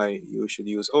reason why you should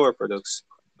use our products.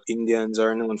 Indians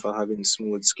are known for having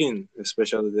smooth skin,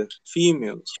 especially the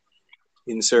females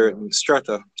in yeah. certain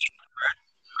strata.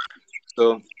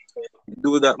 So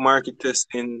do that market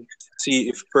testing, see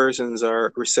if persons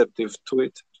are receptive to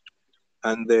it,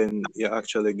 and then you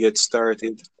actually get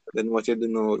started. Then what you do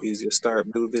now is you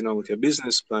start building out your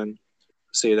business plan.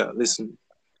 Say that, listen,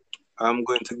 I'm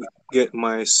going to get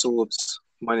my soaps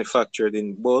manufactured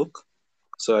in bulk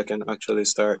so I can actually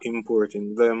start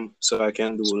importing them so I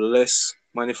can do less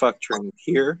manufacturing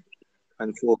here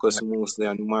and Yeah. focus mostly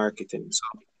on marketing. So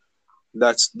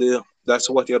that's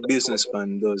what your business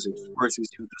plan does. It forces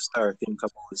you to start think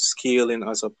about scaling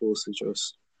as opposed to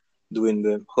just doing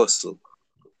the hustle,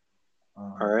 all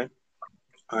Uh-huh. right,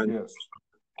 and Yes.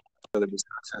 to be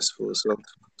successful. So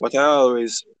what I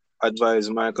always advise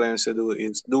my clients to do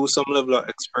is do some level of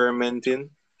experimenting,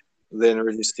 then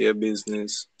register your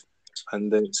business,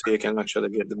 and then so you can actually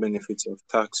get the benefits of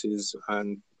taxes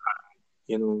and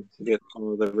get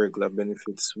all the regular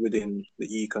benefits within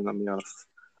the economy of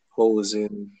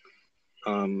housing,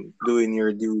 doing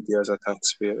your duty as a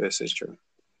taxpayer, etc.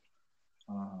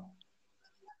 Uh-huh.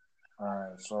 All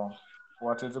right. So,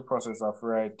 what is the process of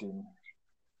writing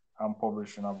and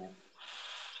publishing a book?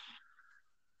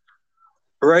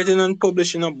 Writing and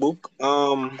publishing a book,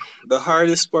 the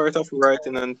hardest part of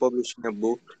writing and publishing a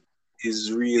book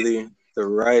is really the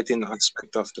writing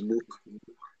aspect of the book.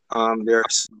 There are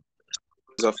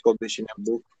ways of publishing a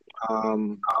book.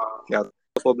 Um, you have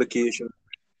publication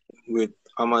with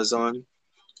Amazon,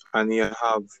 and you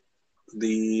have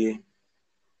the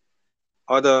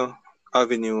other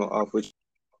avenue of which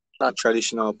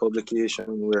traditional publication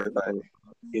whereby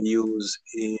you use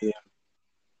a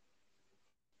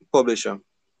publisher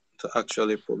to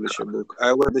actually publish a book.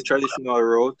 I went the traditional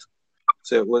route,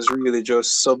 so it was really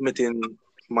just submitting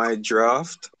my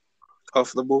draft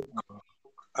of the book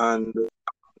and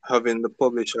having the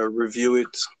publisher review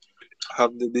it,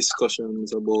 have the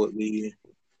discussions about the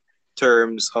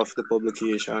terms of the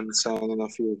publication, signing a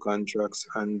few contracts,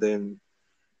 and then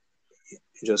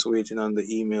just waiting on the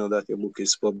email that your book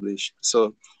is published.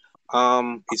 So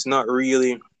it's not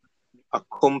really a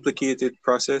complicated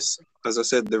process. As I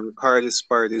said, the hardest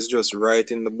part is just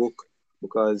writing the book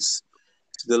because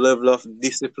the level of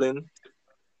discipline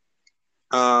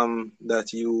that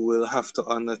you will have to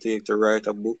undertake to write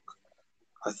a book.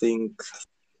 I think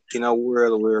in a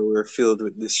world where we're filled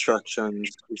with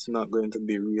distractions, it's not going to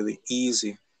be really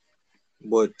easy.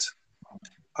 But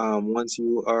once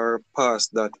you are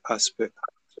past that aspect,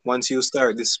 once you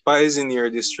start despising your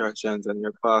distractions and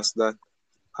you're past that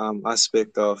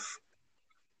aspect of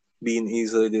being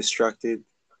easily distracted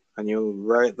and you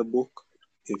write the book,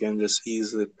 you can just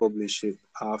easily publish it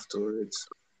afterwards.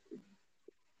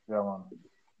 Yeah, man.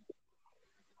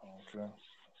 Okay.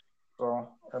 So,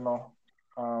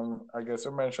 I guess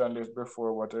you mentioned this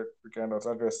before, but we can just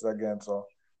address it again. So,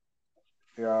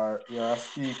 you're a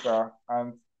speaker,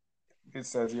 and it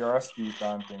says you're a speaker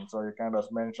and things. So, you can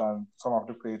just mention some of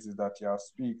the places that you have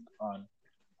speaked on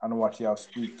and what you have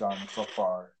speaked on so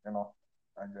far,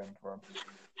 again, for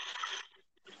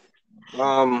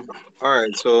Um, all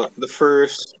right, so the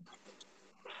first,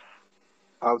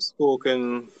 I've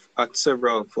spoken at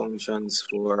several functions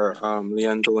for Lee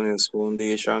Antonius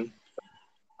Foundation.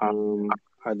 Um,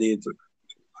 I did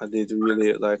I did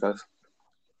really like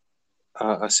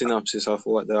a synopsis of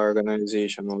what the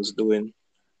organization was doing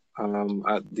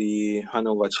at the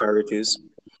Hanover Charities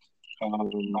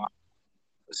um,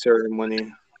 ceremony.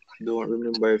 I don't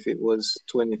remember if it was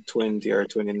 2020 or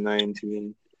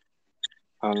 2019.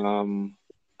 Um,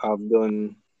 I've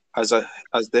done as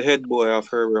the head boy of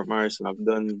Herbert Morrison. I've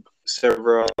done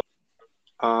several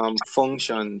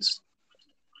functions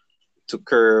to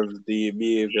curb the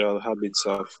behavioral habits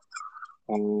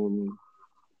um,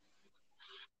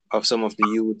 of some of the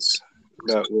youths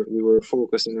that we were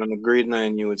focusing on the grade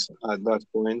 9 youths at that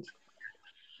point.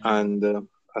 And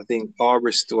I think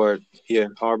Aubrey Stewart, yeah,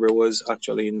 Aubrey was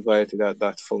actually invited at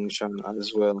that function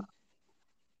as well.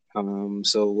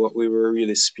 So what we were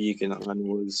really speaking on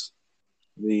was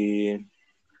the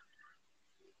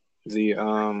the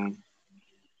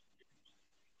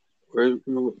we're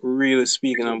really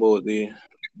speaking about the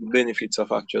benefits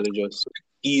of actually just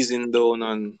easing down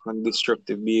on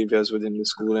destructive behaviors within the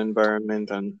school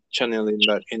environment and channeling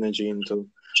that energy into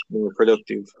more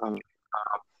productive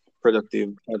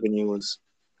avenues.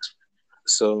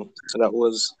 So that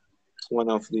was one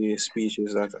of the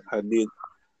speeches that I did.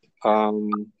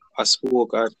 I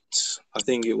spoke at, I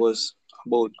think it was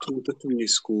about 2 to 3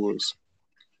 schools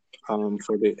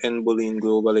for the End Bullying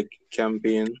Global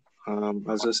campaign.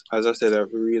 As I said, I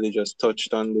really just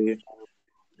touched on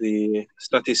the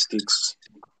statistics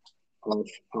of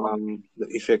the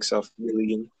effects of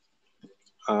bullying.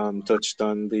 Touched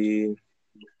on the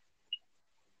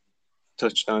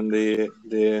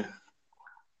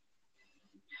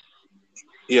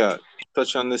yeah,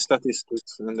 touched on the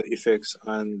statistics and the effects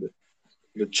and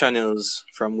the channels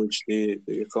from which they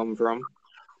come from.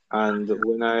 And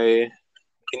when I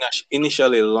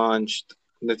initially launched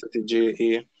Netati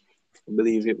JA, I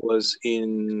believe it was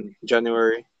in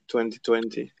January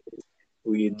 2020,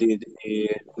 we did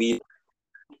a lead.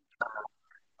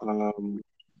 Um,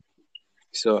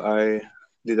 so I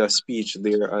did a speech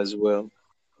there as well.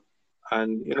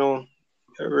 And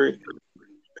every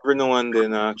every now and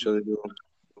then I actually do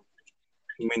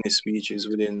mini speeches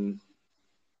within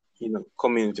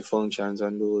community functions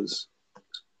and those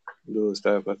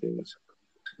type of things.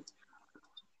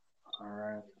 All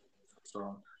right.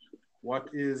 So, what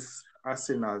is a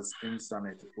sinner's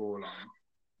insanity prolong?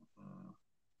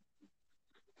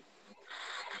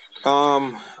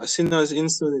 A Sinner's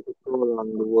Insanity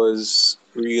Prolonged was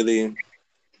really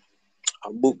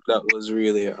a book that was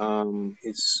really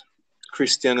it's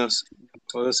Christian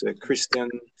what was it Christian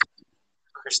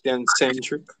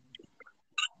centric,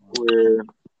 where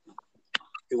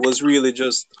it was really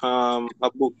just a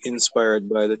book inspired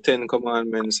by the Ten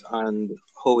Commandments and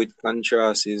how it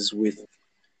contrasts with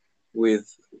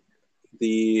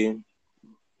the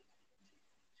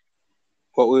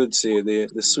what we would say the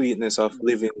sweetness of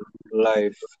living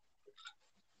life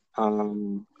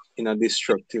in a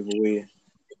destructive way,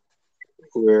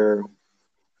 where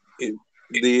it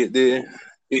the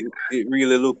it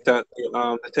really looked at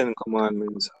the Ten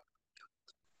Commandments,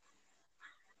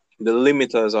 the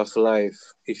limiters of life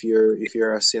if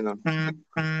you're a sinner,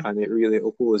 and it really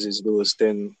opposes those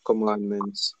Ten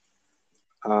Commandments.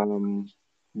 Um,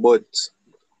 but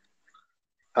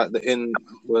at the end,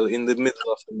 well, in the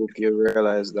middle of the book, you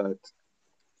realize that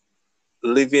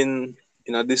living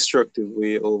in a destructive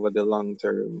way over the long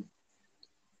term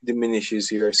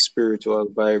diminishes your spiritual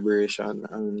vibration,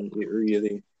 and it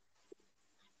really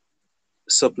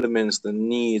supplements the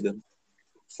need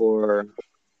for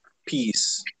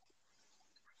peace.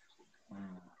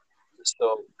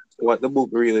 So what the book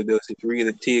really does, it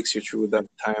really takes you through that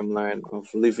timeline of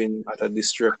living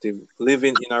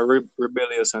in a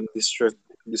rebellious and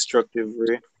destructive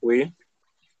way,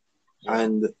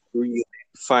 and really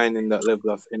finding that level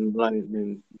of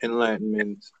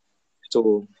enlightenment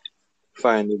to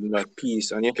finding that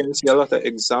peace. And you can see a lot of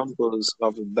examples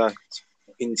of that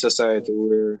in society,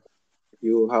 where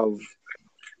you have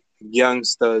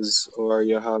gangsters or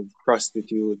you have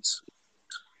prostitutes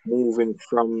moving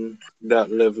from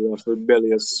that level of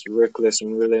rebellious, reckless,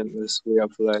 and relentless way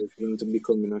of life into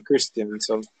becoming a Christian.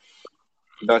 So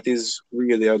that is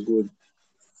really a good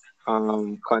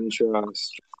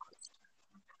contrast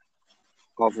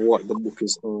of what the book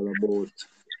is all about.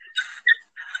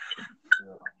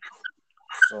 Yeah.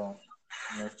 So,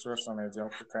 next question is you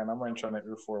kind of mentioned it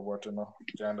before, but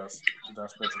just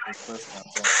specific question.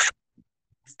 So,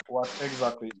 what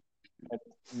exactly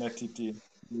netity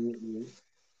is?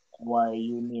 Why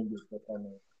you named it that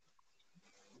name?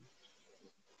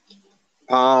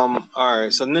 All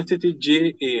right. So Netity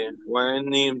JA, why I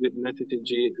named it Netity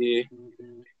JA,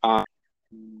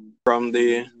 from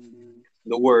the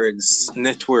words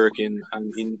networking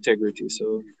and integrity.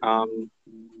 So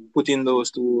putting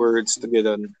those two words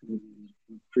together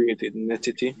created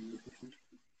Netity,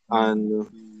 and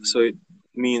so it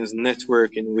means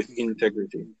networking with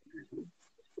integrity,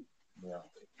 Yeah.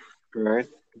 right?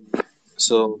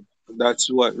 So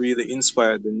that's what really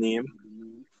inspired the name,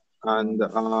 and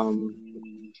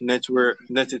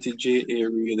Netity JA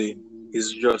really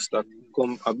is just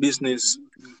a business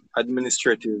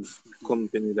administrative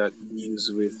company that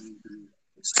deals with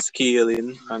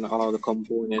scaling and all the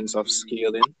components of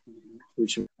scaling,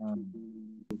 which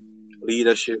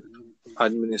leadership,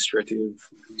 administrative,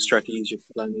 strategic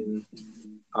planning,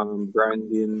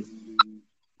 branding,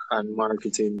 and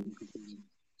marketing.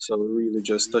 So really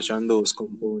just touch on those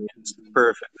components.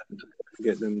 Perfect.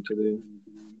 Get them to the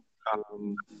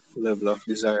um, level of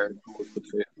desired output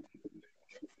for you.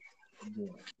 Yeah.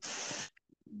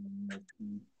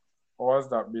 How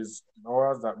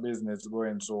was that business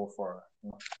going so far?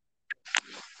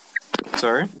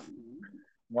 Sorry?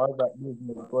 How's that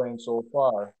business going so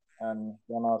far? And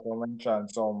then also mention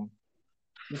some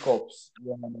hiccups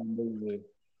going on the way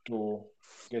to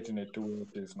getting it to where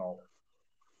it is now.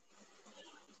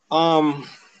 Um,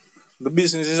 the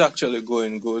business is actually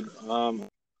going good.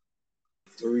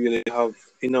 We really have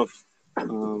enough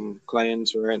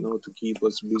clients right now to keep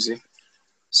us busy.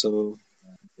 So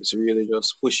it's really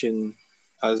just pushing,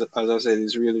 as I said,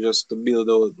 it's really just to build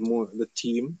out more the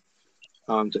team,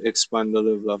 to expand the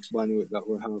level of bandwidth that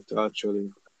we have to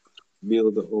actually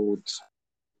build out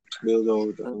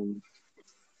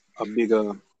a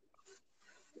bigger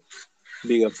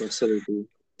facility.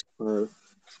 Or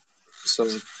so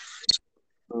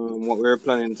what we're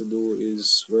planning to do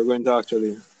is we're going to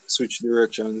actually switch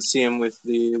directions. Same with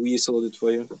the we sold it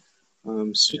for you.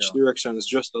 Switch Yeah. directions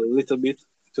just a little bit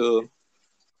to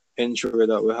ensure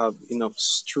that we have enough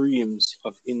streams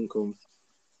of income,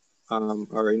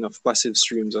 or enough passive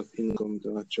streams of income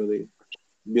to actually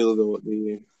build out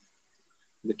the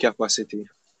capacity.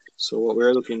 So what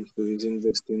we're looking to do is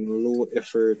invest in low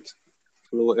effort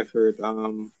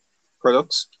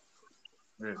products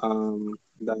Yes.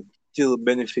 that still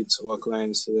benefits our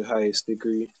clients to the highest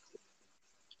degree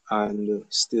and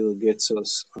still gets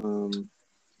us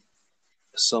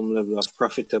some level of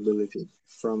profitability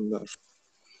from that.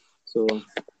 So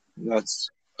that's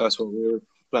that's what we're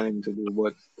planning to do.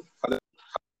 But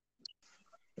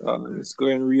it's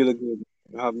going really good.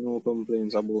 I have no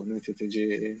complaints about Nifty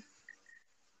JA.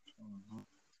 Mhm.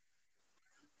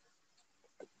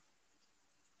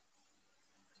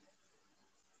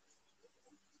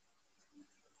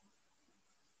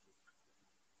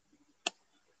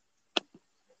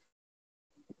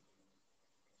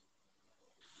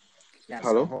 Yeah, So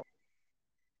Hello? so how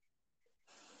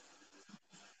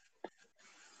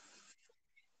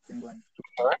been going.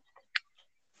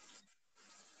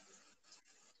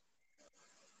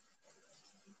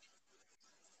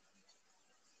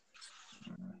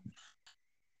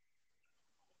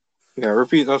 Yeah,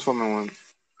 repeat that for me one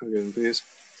again, please.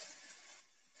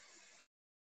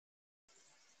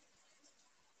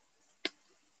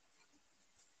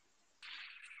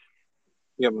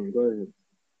 Yeah, man, go ahead.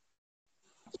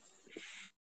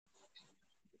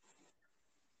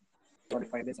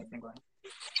 45 days it's been going.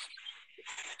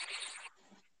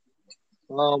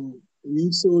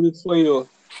 We sold it for you.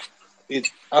 It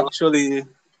actually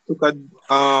took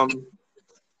a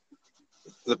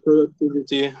the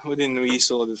productivity within we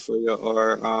sold it for you,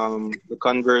 or the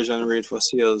conversion rate for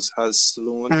sales has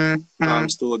slowed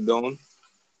down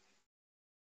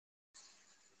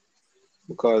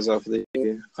because of the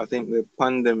I think the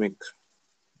pandemic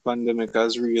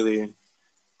has really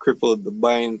crippled the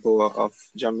buying power of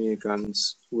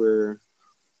Jamaicans, where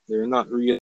they're not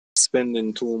really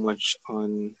spending too much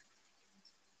on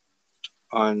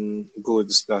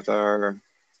goods that are,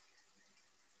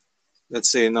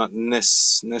 let's say, not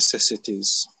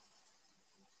necessities.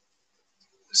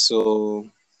 So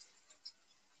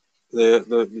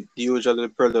the usually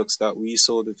products that we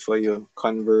sold it for you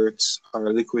converts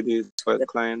or liquidates for the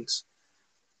clients.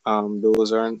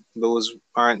 Those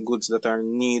aren't goods that are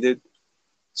needed.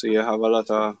 So you have a lot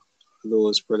of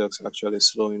those products actually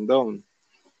slowing down.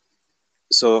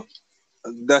 So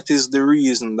that is the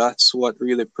reason. That's what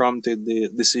really prompted the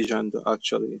decision to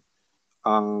actually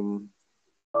um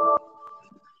all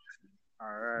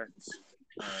right.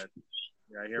 All right.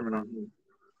 Yeah, hear me now. mhm.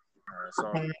 All right.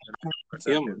 So the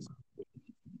Yeah, question man. is,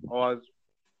 how has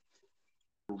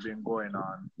you been going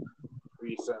on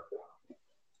recently?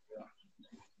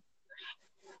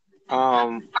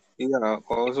 Um, yeah,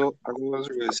 also, I was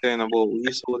really saying about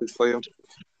we sold it for you.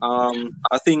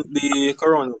 I think the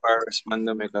coronavirus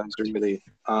pandemic has really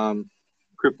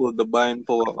crippled the buying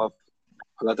power of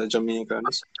a lot of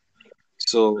Jamaicans.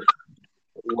 So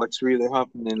what's really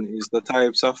happening is the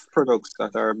types of products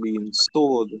that are being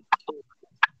sold,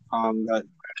 that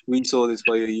we sold it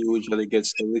for you usually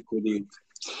gets to liquidate.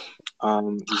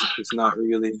 Is not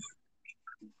really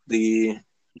the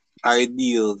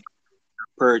ideal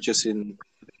purchasing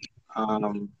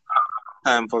um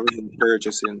time for real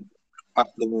purchasing at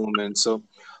the moment. So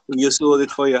when you sold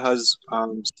it for you has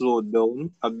slowed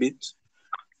down a bit,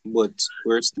 but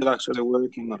we're still actually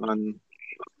working on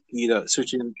either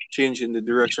changing the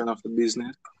direction of the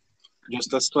business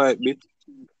just a slight bit,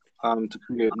 to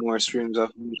create more streams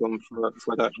of income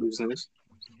for that business.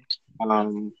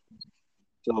 Um,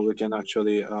 so we can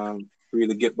actually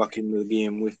really get back in the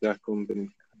game with that company.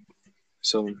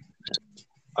 So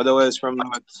otherwise from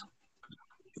that,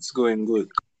 it's going good.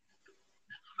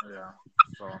 Yeah.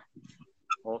 So,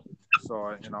 oh,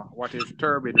 so what is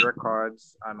Turbid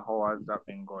Records and how has that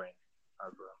been going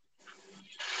as well?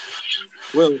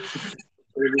 Well,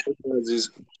 Everything is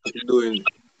doing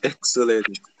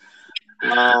excellent.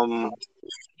 Um,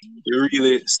 we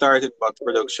really started back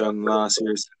production last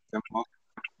year September,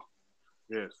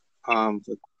 Yes.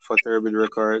 for Turbid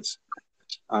Records,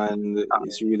 and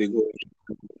it's really good.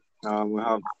 We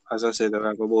have, as I said, I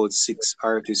have about 6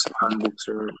 artists on books.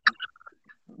 We're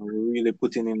really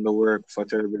putting in the work for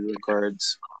Turbid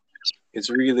Records. It's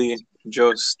really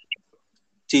just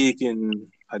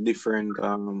taking a different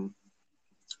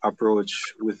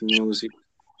approach with music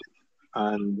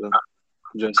and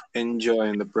just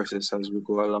enjoying the process as we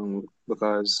go along,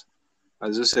 because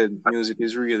as you said, music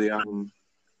is really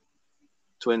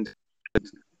 20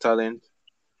 talent,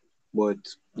 but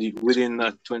within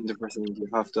that 20%, you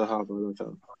have to have a lot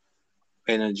of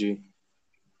energy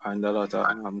and a lot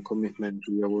of commitment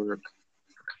to your work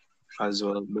as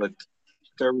well. But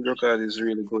Term Record is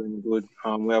really going good.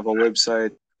 We have a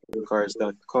website,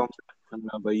 records.com, and we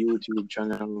have a YouTube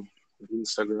channel,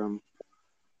 Instagram,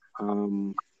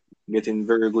 um, getting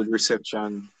very good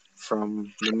reception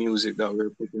from the music that we're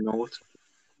putting out,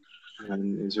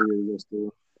 and it's really just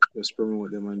just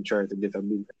promote them and try to get a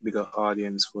bigger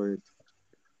audience for it.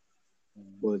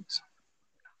 But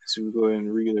it's going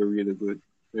really, really good.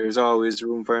 There's always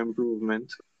room for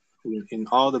improvement in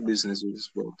all the businesses,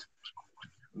 but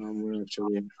we're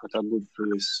actually at a good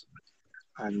place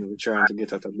and we're trying to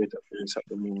get at a better place at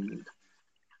the moment.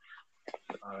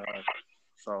 All right.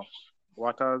 So,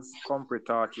 what has Compre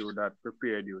taught you that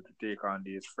prepared you to take on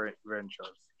these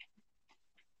ventures?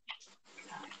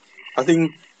 I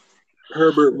think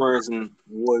Herbert Morrison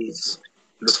was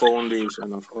the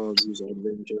foundation of all these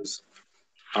adventures.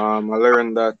 I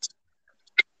learned that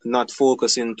not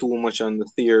focusing too much on the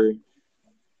theory,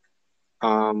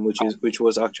 which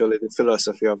was actually the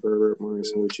philosophy of Herbert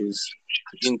Morrison, which is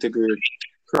to integrate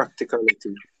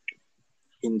practicality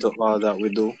into all that we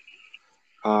do.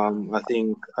 I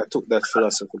think I took that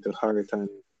philosophy to heart and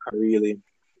I really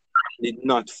did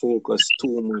not focus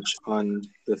too much on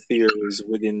the theories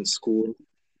within school.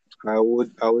 I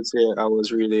would say I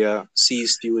was really a C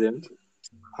student,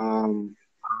 um,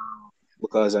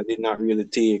 because I did not really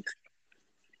take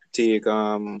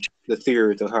the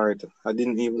theory to heart. I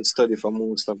didn't even study for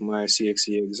most of my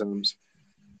CXC exams.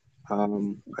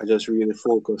 I just really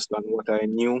focused on what I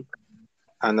knew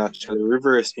and actually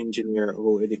reverse engineer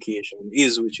how education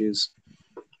is, which is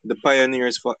the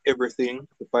pioneers for everything,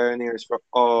 the pioneers for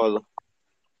all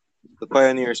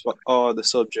the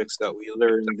subjects that we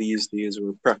learn these days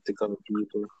were practical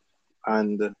people,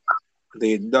 and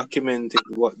they documented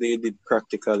what they did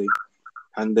practically,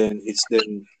 and then it's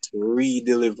then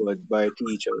re-delivered by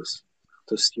teachers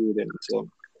to students. So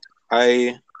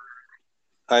I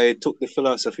I took the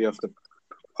philosophy of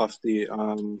the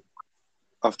um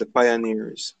of the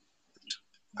pioneers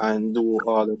and do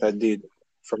all that I did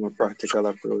from a practical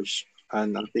approach,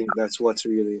 and I think that's what's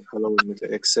really allowing me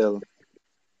to excel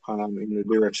in the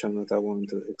direction that I want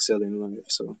to excel in life.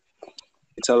 So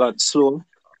it's a lot slow,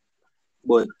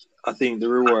 but I think the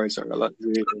rewards are a lot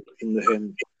greater in the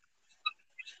end.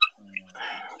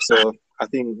 So I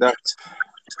think that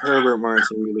Herbert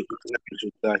Martin really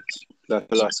introduced that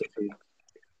philosophy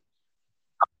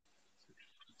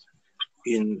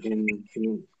in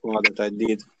all that I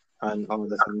did and all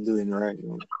that I'm doing right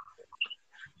now.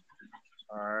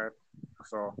 All right.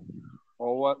 So,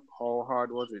 how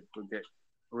hard was it to get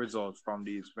results from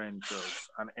these ventures?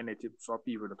 And any tips for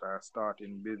people that are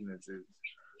starting businesses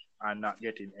and not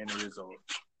getting any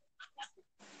results?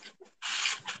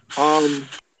 Um,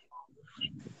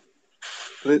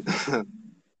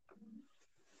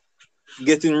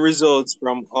 Getting results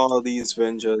from all these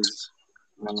ventures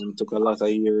took a lot of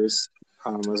years.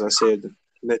 As I said,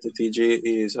 LetterTJ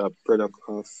is a product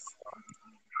of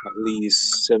at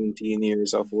least 17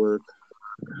 years of work.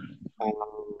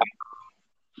 Um,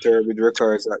 Turbid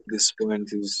Records at this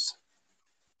point is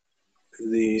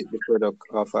the product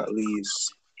of at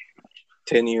least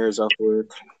 10 years of work.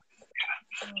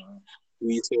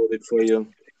 We sold it for you.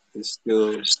 It's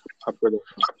still a product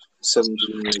of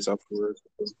 17 years of work.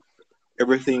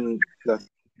 Everything that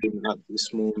I'm doing at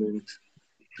this moment,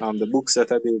 the books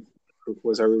that I did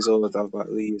was a result of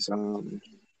at least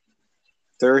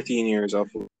 13 years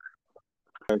of work.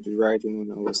 I started writing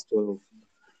when I was 12.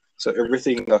 So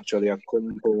everything is actually a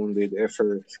compounded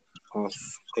effort of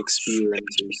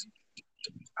experiences.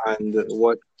 And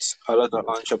what a lot of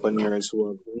entrepreneurs who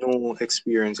have no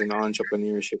experience in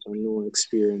entrepreneurship and no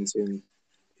experience in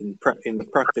the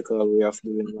practical way of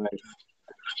doing life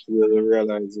will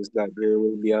realize is that there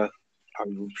will be a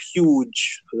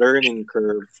huge learning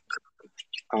curve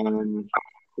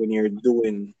when you're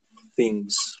doing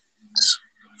things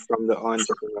from the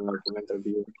entrepreneurial point of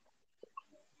view.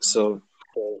 So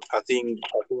I think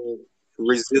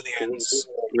resilience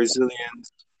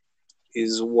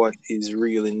is what is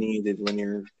really needed when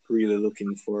you're really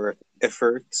looking for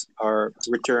effort or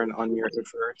return on your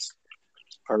efforts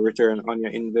or return on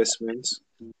your investments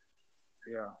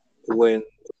Yeah. when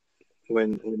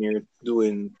when you're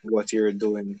doing what you're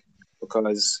doing,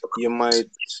 because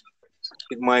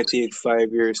it might take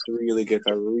 5 years to really get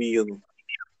a real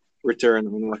return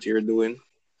on what you're doing.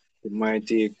 It might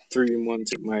take 3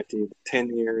 months, it might take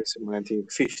 10 years, it might take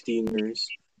 15 years.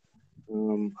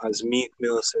 As Meek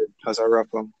Mill said, as a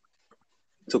rapper,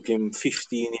 it took him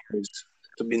 15 years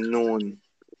to be known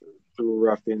through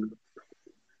rapping.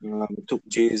 It took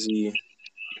Jay-Z,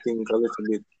 I think, a little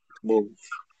bit above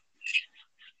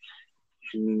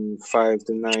 5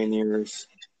 to 9 years.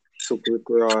 It took Rick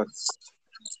Ross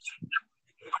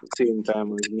the same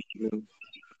time as Meek Mill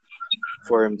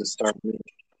for him to start making.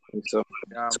 So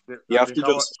you I have to think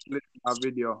I was just listening to a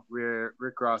video where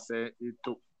Rick Ross said it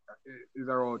took is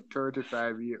around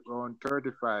 35 years, around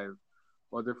 35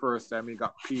 was the first time he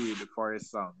got paid for his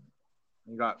song.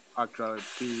 He got actually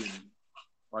pain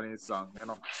on his song, you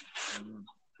know. Mm,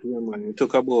 Yeah, man. It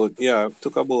took about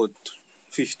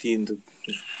 15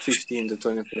 to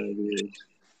 25 years.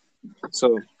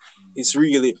 So it's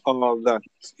really all that.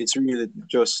 It's really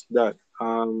just that.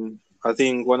 I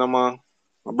think one of my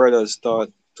brothers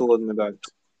told me that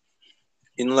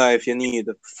in life you need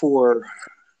four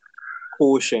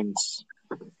quotients.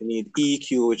 You need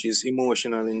EQ, which is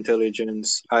emotional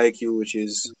intelligence, IQ, which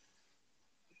is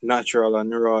natural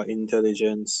and raw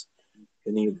intelligence.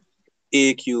 You need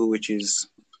AQ, which is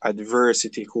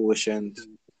adversity quotient,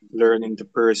 learning to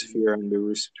persevere and be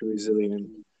resilient.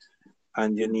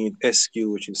 And you need SQ,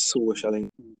 which is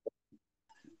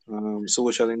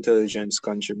social intelligence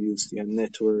contributes to your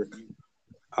network.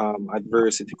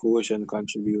 Adversity quotient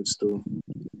contributes to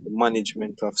the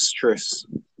management of stress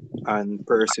and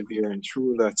persevering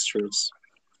through that stress.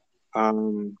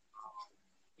 Um,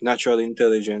 Natural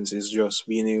intelligence is just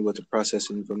being able to process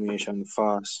information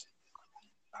fast,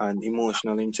 and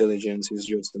emotional intelligence is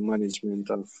just the management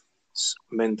of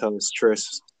mental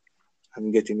stress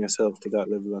and getting yourself to that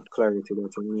level of clarity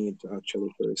that you need to actually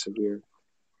persevere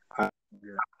and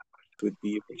yeah, with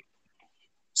people.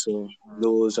 So mm,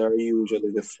 those are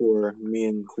usually the four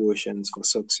main quotients for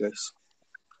success.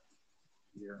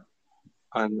 yeah,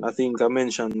 And I think I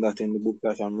mentioned that in the book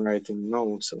that I'm writing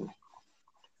now. So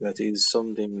that is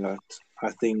something that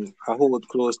I think I hold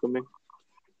close to me,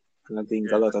 and I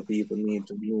think a yeah. lot of people need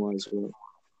to know as well.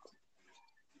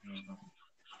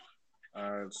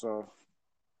 Mm. So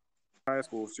high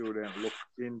school students look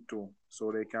into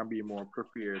so they can be more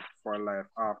prepared for life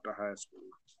after high school.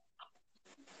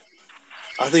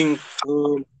 I think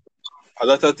a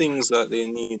lot of things that they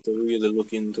need to really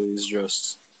look into is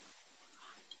just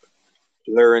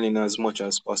learning as much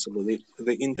as possible.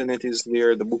 The internet is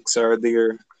there, the books are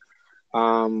there.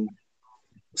 Um,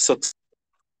 success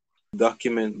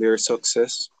document their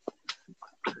success,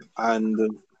 and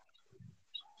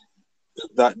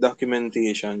that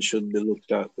documentation should be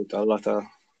looked at with a lot of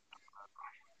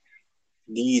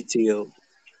detail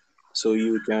so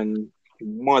you can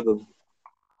model.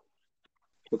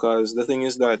 Because the thing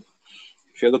is that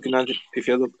if you're looking at it, if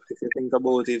you think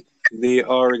about it, they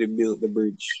already built the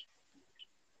bridge,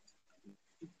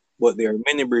 but there are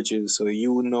many bridges, so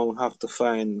you now have to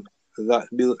find that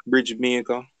bridge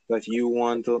maker that you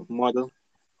want to model,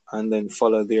 and then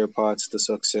follow their paths to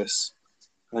success,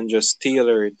 and just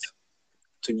tailor it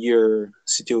to your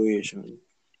situation.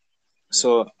 Yeah,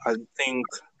 So I think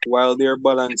while they're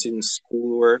balancing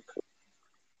schoolwork,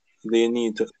 they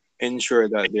need to ensure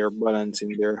that they're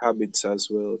balancing their habits as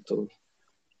well to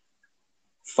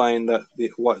find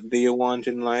what they want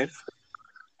in life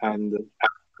and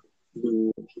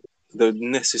do the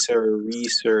necessary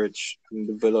research and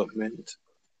development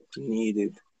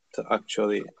needed to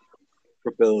actually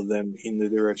propel them in the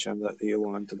direction that they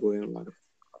want to go in life.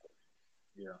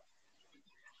 yeah.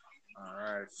 All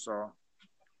right. So,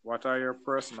 what are your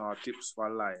personal tips for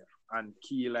life and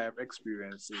key life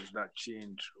experiences that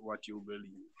change what you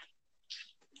believe?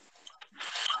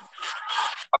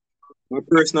 My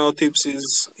personal tips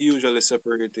is usually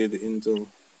separated into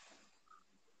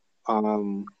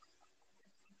um,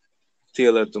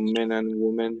 tailored to men and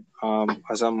women.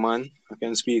 As a man, I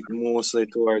can speak mostly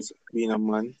towards being a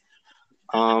man.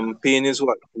 Pain is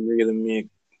what can really make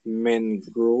men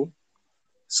grow.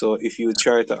 So if you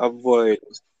try to avoid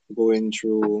going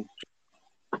through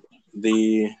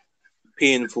the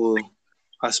painful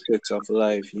aspects of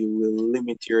life, you will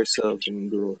limit yourself in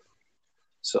growth.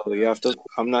 So you Yeah, have to.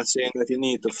 I'm not saying that you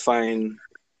need to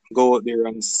go out there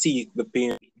and seek the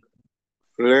pain.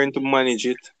 Learn to manage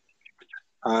it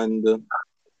and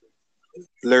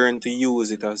learn to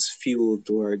use it as fuel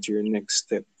towards your next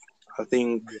step. I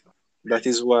think yeah, that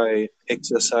is why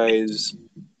exercise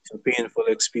is a painful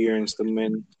experience to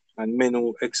men, and men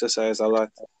who exercise a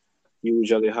lot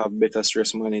usually have better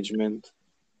stress management,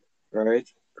 right?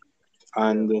 yeah,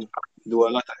 And do a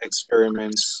lot of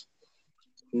experiments,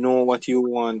 know what you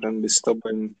want, and be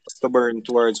stubborn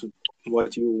towards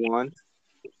what you want,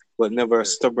 but never yeah.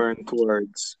 stubborn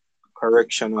towards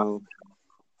correctional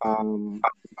um,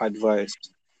 advice.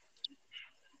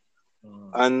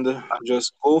 Mm, And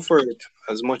just go for it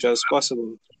as much as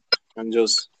possible, and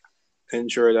just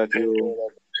ensure that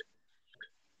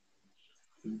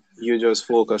you just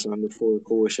focus on the four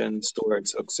quotients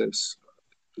towards success: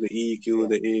 the EQ, yeah,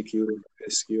 the AQ,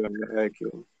 SQ, and the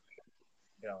IQ.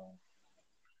 yeah,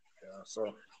 yeah.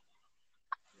 So,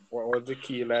 what was the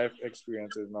key life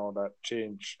experiences now that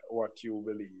changed what you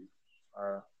believe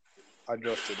or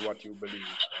adjusted what you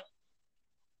believe?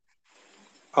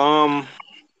 Um,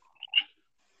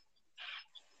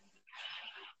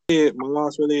 My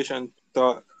last relationship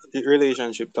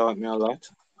taught me a lot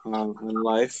in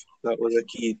life. That was a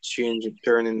key change,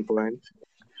 turning point,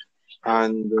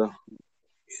 and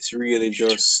it's really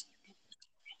just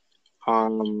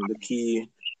the key.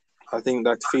 I think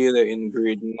that failure in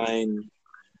grade 9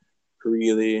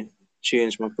 really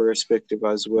changed my perspective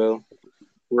as well.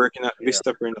 Working at Yeah.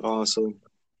 Vistaprint also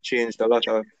changed a lot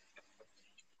of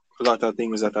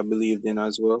things that I believed in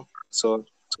as well. So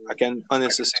I can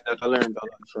honestly say that I learned a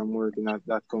lot from working at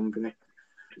that company.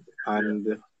 Yeah.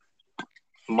 And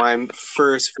my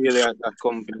first failure at that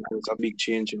company was a big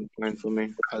changing point for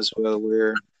me as well,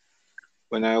 where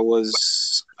when I was,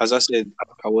 as I said,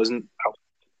 I wasn't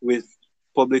with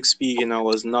public speaking, I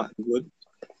was not good.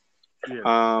 Yeah.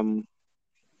 Um,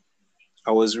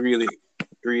 I was really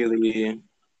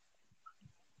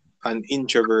an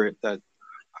introvert that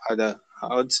I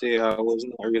would say I was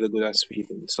not really good at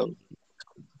speaking. So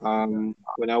when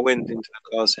I went into the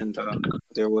call center,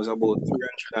 there was about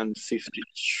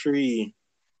 353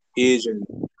 agents,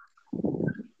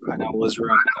 and I was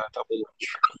ranked at about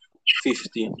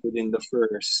 50 within the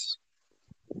first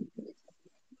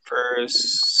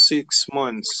 6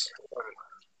 months.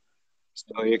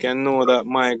 So you can know that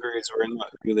my grades were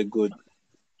not really good.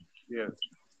 Yes.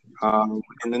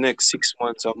 In the next 6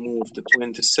 months, I moved to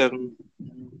 27.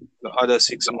 The other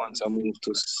 6 months, I moved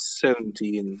to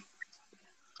 17,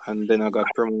 and then I got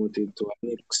promoted to a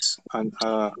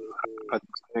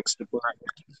next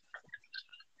department.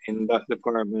 In that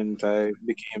department, I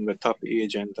became the top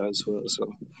agent as well.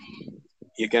 So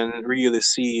you can really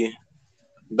see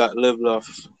that level of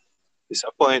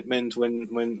disappointment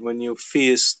when you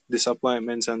face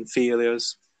disappointments and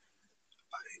failures.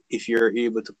 If you're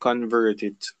able to convert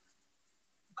the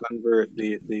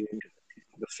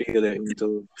failure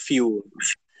into fuel,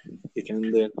 you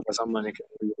can then, as a man, you can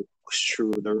really push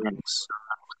through the ranks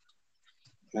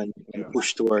and Yeah.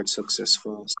 push towards success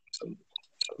fast. So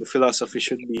the philosophy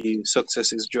should be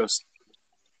success is just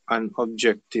an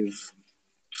objective.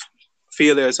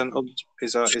 Failure is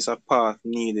a path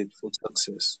needed for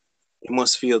success. You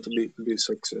must fail to be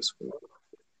successful.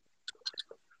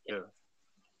 Yeah.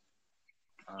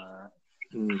 Uh,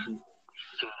 Hmm.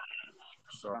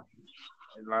 so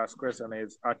the last question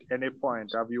is: at any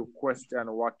point, have you questioned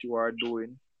what you are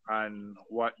doing, and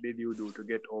what did you do to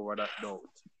get over that doubt?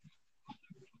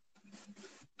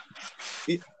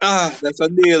 That's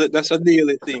a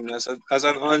daily thing. As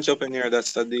an entrepreneur,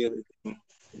 that's a daily thing.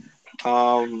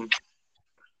 Um,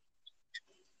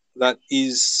 that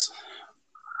is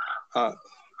uh,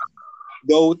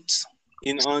 doubt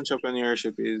in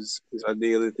entrepreneurship is a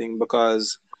daily thing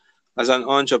because as an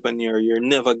entrepreneur, you're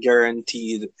never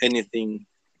guaranteed anything,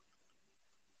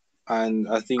 and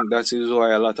I think that is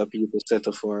why a lot of people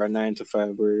settle for a 9 to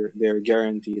 5 where they're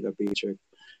guaranteed a paycheck.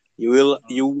 You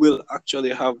will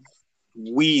actually have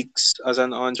weeks as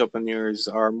an entrepreneur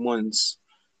or months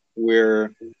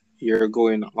where you're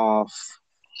going off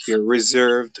your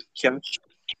reserved cash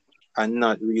and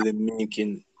not really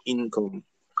making income.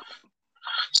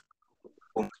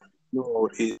 No,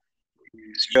 it's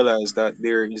realize that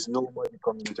there is nobody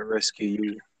coming to rescue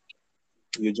you.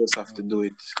 You just have to do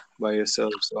it by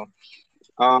yourself. So,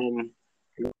 um,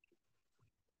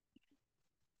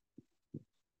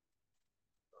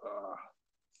 Uh,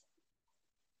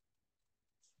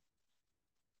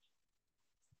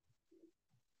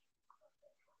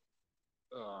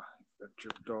 uh, that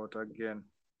tripped out again.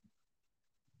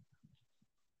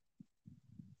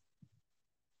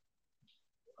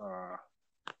 Uh,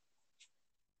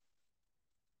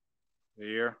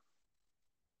 here.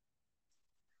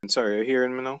 sorry, you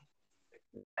hearing me now?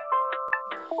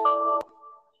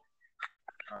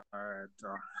 All right.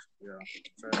 Yeah.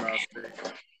 So last thing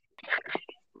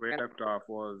we left off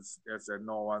was they said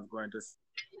no one's going to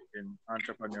in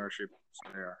entrepreneurship. So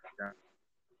yeah. Yeah.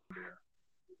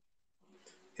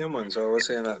 Yeah, man. So I was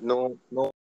saying that no,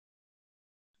 Entrepreneurship.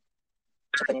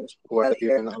 while Well,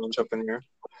 you're an entrepreneur.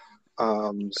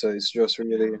 So it's just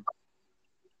really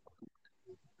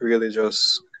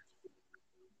just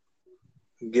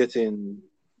getting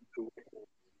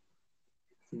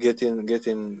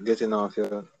getting off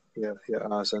your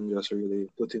ass and just really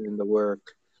putting in the work,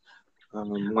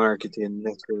 marketing,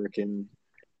 networking,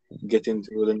 getting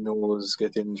through the no's,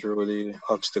 getting through the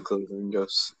obstacles, and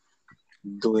just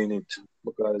doing it.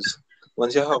 Because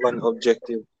once you have an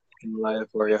objective in life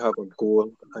or you have a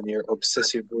goal and you're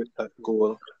obsessive with that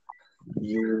goal,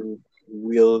 you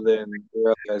will then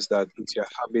realize that it's your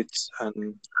habits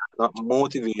and not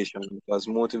motivation. Because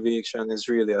motivation is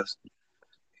really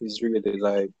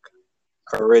like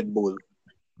a Red Bull,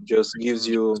 just gives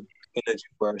Mm. you energy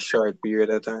for a short period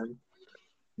of time,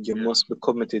 you Yeah. must be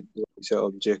committed towards your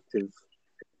objective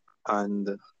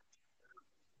and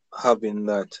having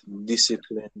that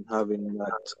discipline, having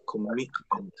that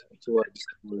commitment towards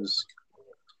those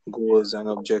goals and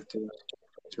objectives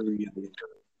to really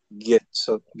get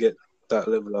that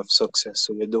level of success.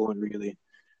 So you don't really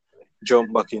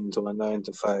jump back into a 9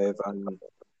 to 5 and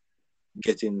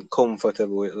getting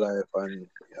comfortable with life, and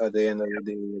at the end of the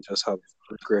day you just have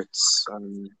regrets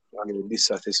and you're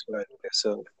dissatisfied with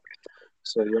yourself.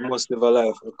 So you must live a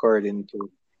life according to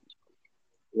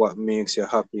what makes you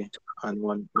happy and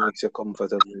what makes you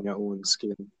comfortable in your own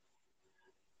skin.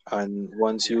 And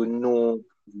once you know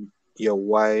your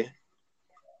why,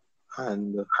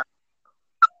 and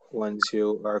once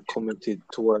you are committed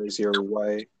towards your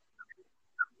why,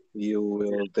 you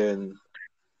will then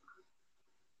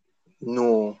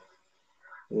know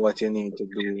what you need to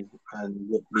do and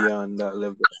get beyond that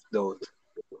level of doubt.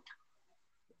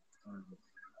 Mm.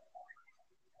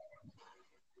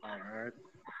 All right.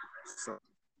 So,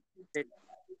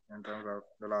 in terms of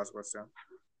the last question,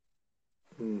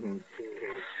 Hmm.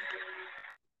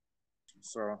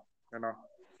 so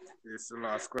it's the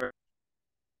last question.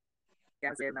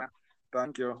 Can say now.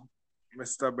 Thank you,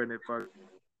 Mr. Bennett, for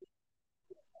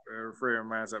Reframing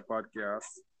Mindset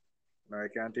podcast. Now I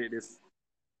can take this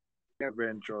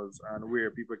ventures and where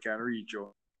people can reach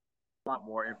you, want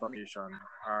more information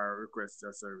or request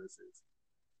your services.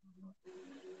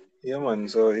 Yeah, man.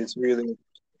 So it's really,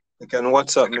 you can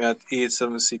WhatsApp me at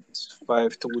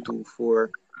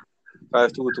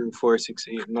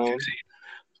 876-5224-522-4689,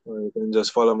 or you can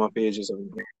just follow my pages on.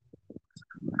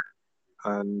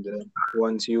 And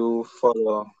once you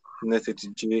follow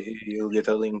NetItGA, you'll get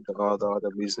a link to all the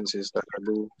other businesses that I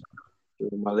do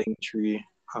through my Linktree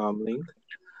link,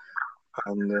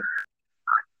 and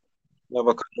have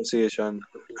a conversation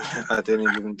at any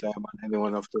given time on any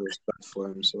one of those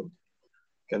platforms. So you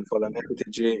can follow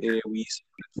NetItGA, we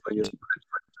for your see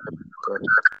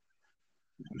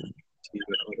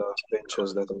other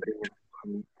ventures that I do.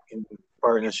 I'm in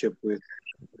partnership with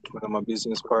one of my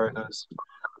business partners,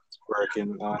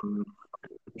 working on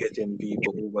getting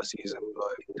people overseas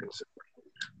employed.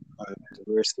 And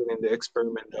we're still in the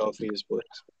experimental phase, but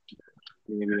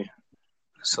maybe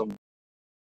some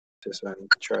and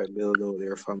try build out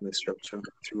their family structure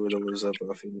through those type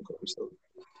of income. So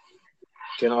you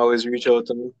can always reach out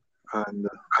to me, and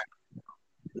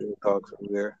we'll talk from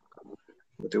there.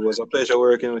 But it was a pleasure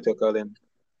working with you, Colin,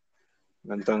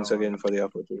 and Yeah, thanks man. again for the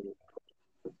opportunity.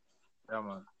 Yeah,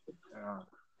 man. Yeah.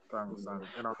 Thanks, and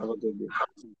Have a good day.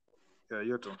 yeah,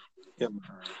 you too. Yeah. All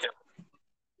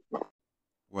right.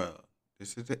 Well,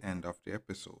 this is the end of the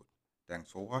episode. Thanks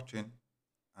for watching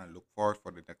and look forward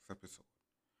for the next episode.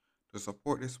 To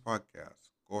support this podcast,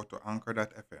 go to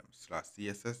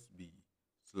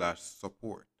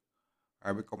anchor.fm/cssb/support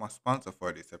or become a sponsor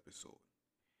for this episode.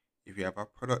 If you have a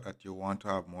product that you want to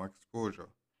have more exposure,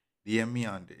 DM me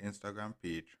on the Instagram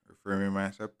page, Reframing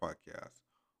Mindset Podcast,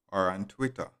 or on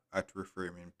Twitter at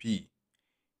ReframingP.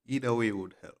 Either way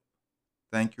would help.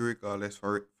 Thank you regardless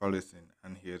for listening,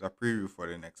 and here's a preview for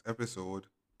the next episode.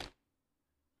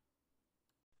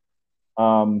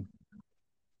 Um,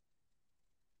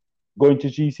 Going to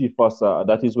GC Fossa,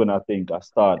 that is when I think I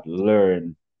start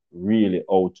learn really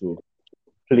how to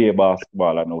play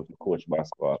basketball and how to coach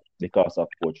basketball because of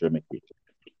Coach Remeke.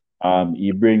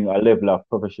 He bring a level of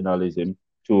professionalism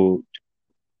to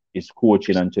his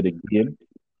coaching and to the game.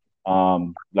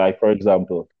 Like for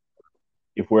example,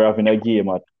 if we're having a game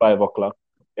at 5 o'clock,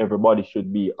 everybody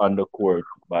should be on the court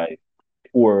by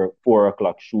 4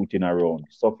 o'clock shooting around,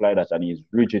 stuff like that, and he's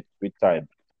rigid with time.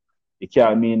 It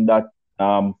can't mean that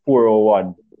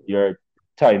 4:01 you're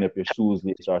tying up your shoes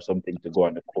later or something to go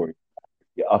on the court.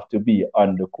 You have to be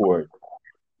on the court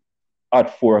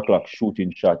at 4 o'clock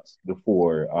shooting shots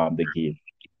before the game.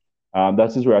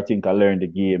 That is where I think I learned the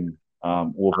game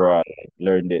overall. I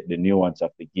learned the nuance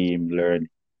of the game, learn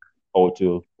how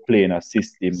to play in a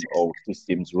system, how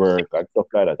systems work, and stuff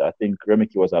like that. I think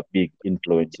Remeke was a big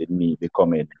influence in me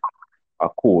becoming a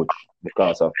coach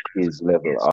because of his level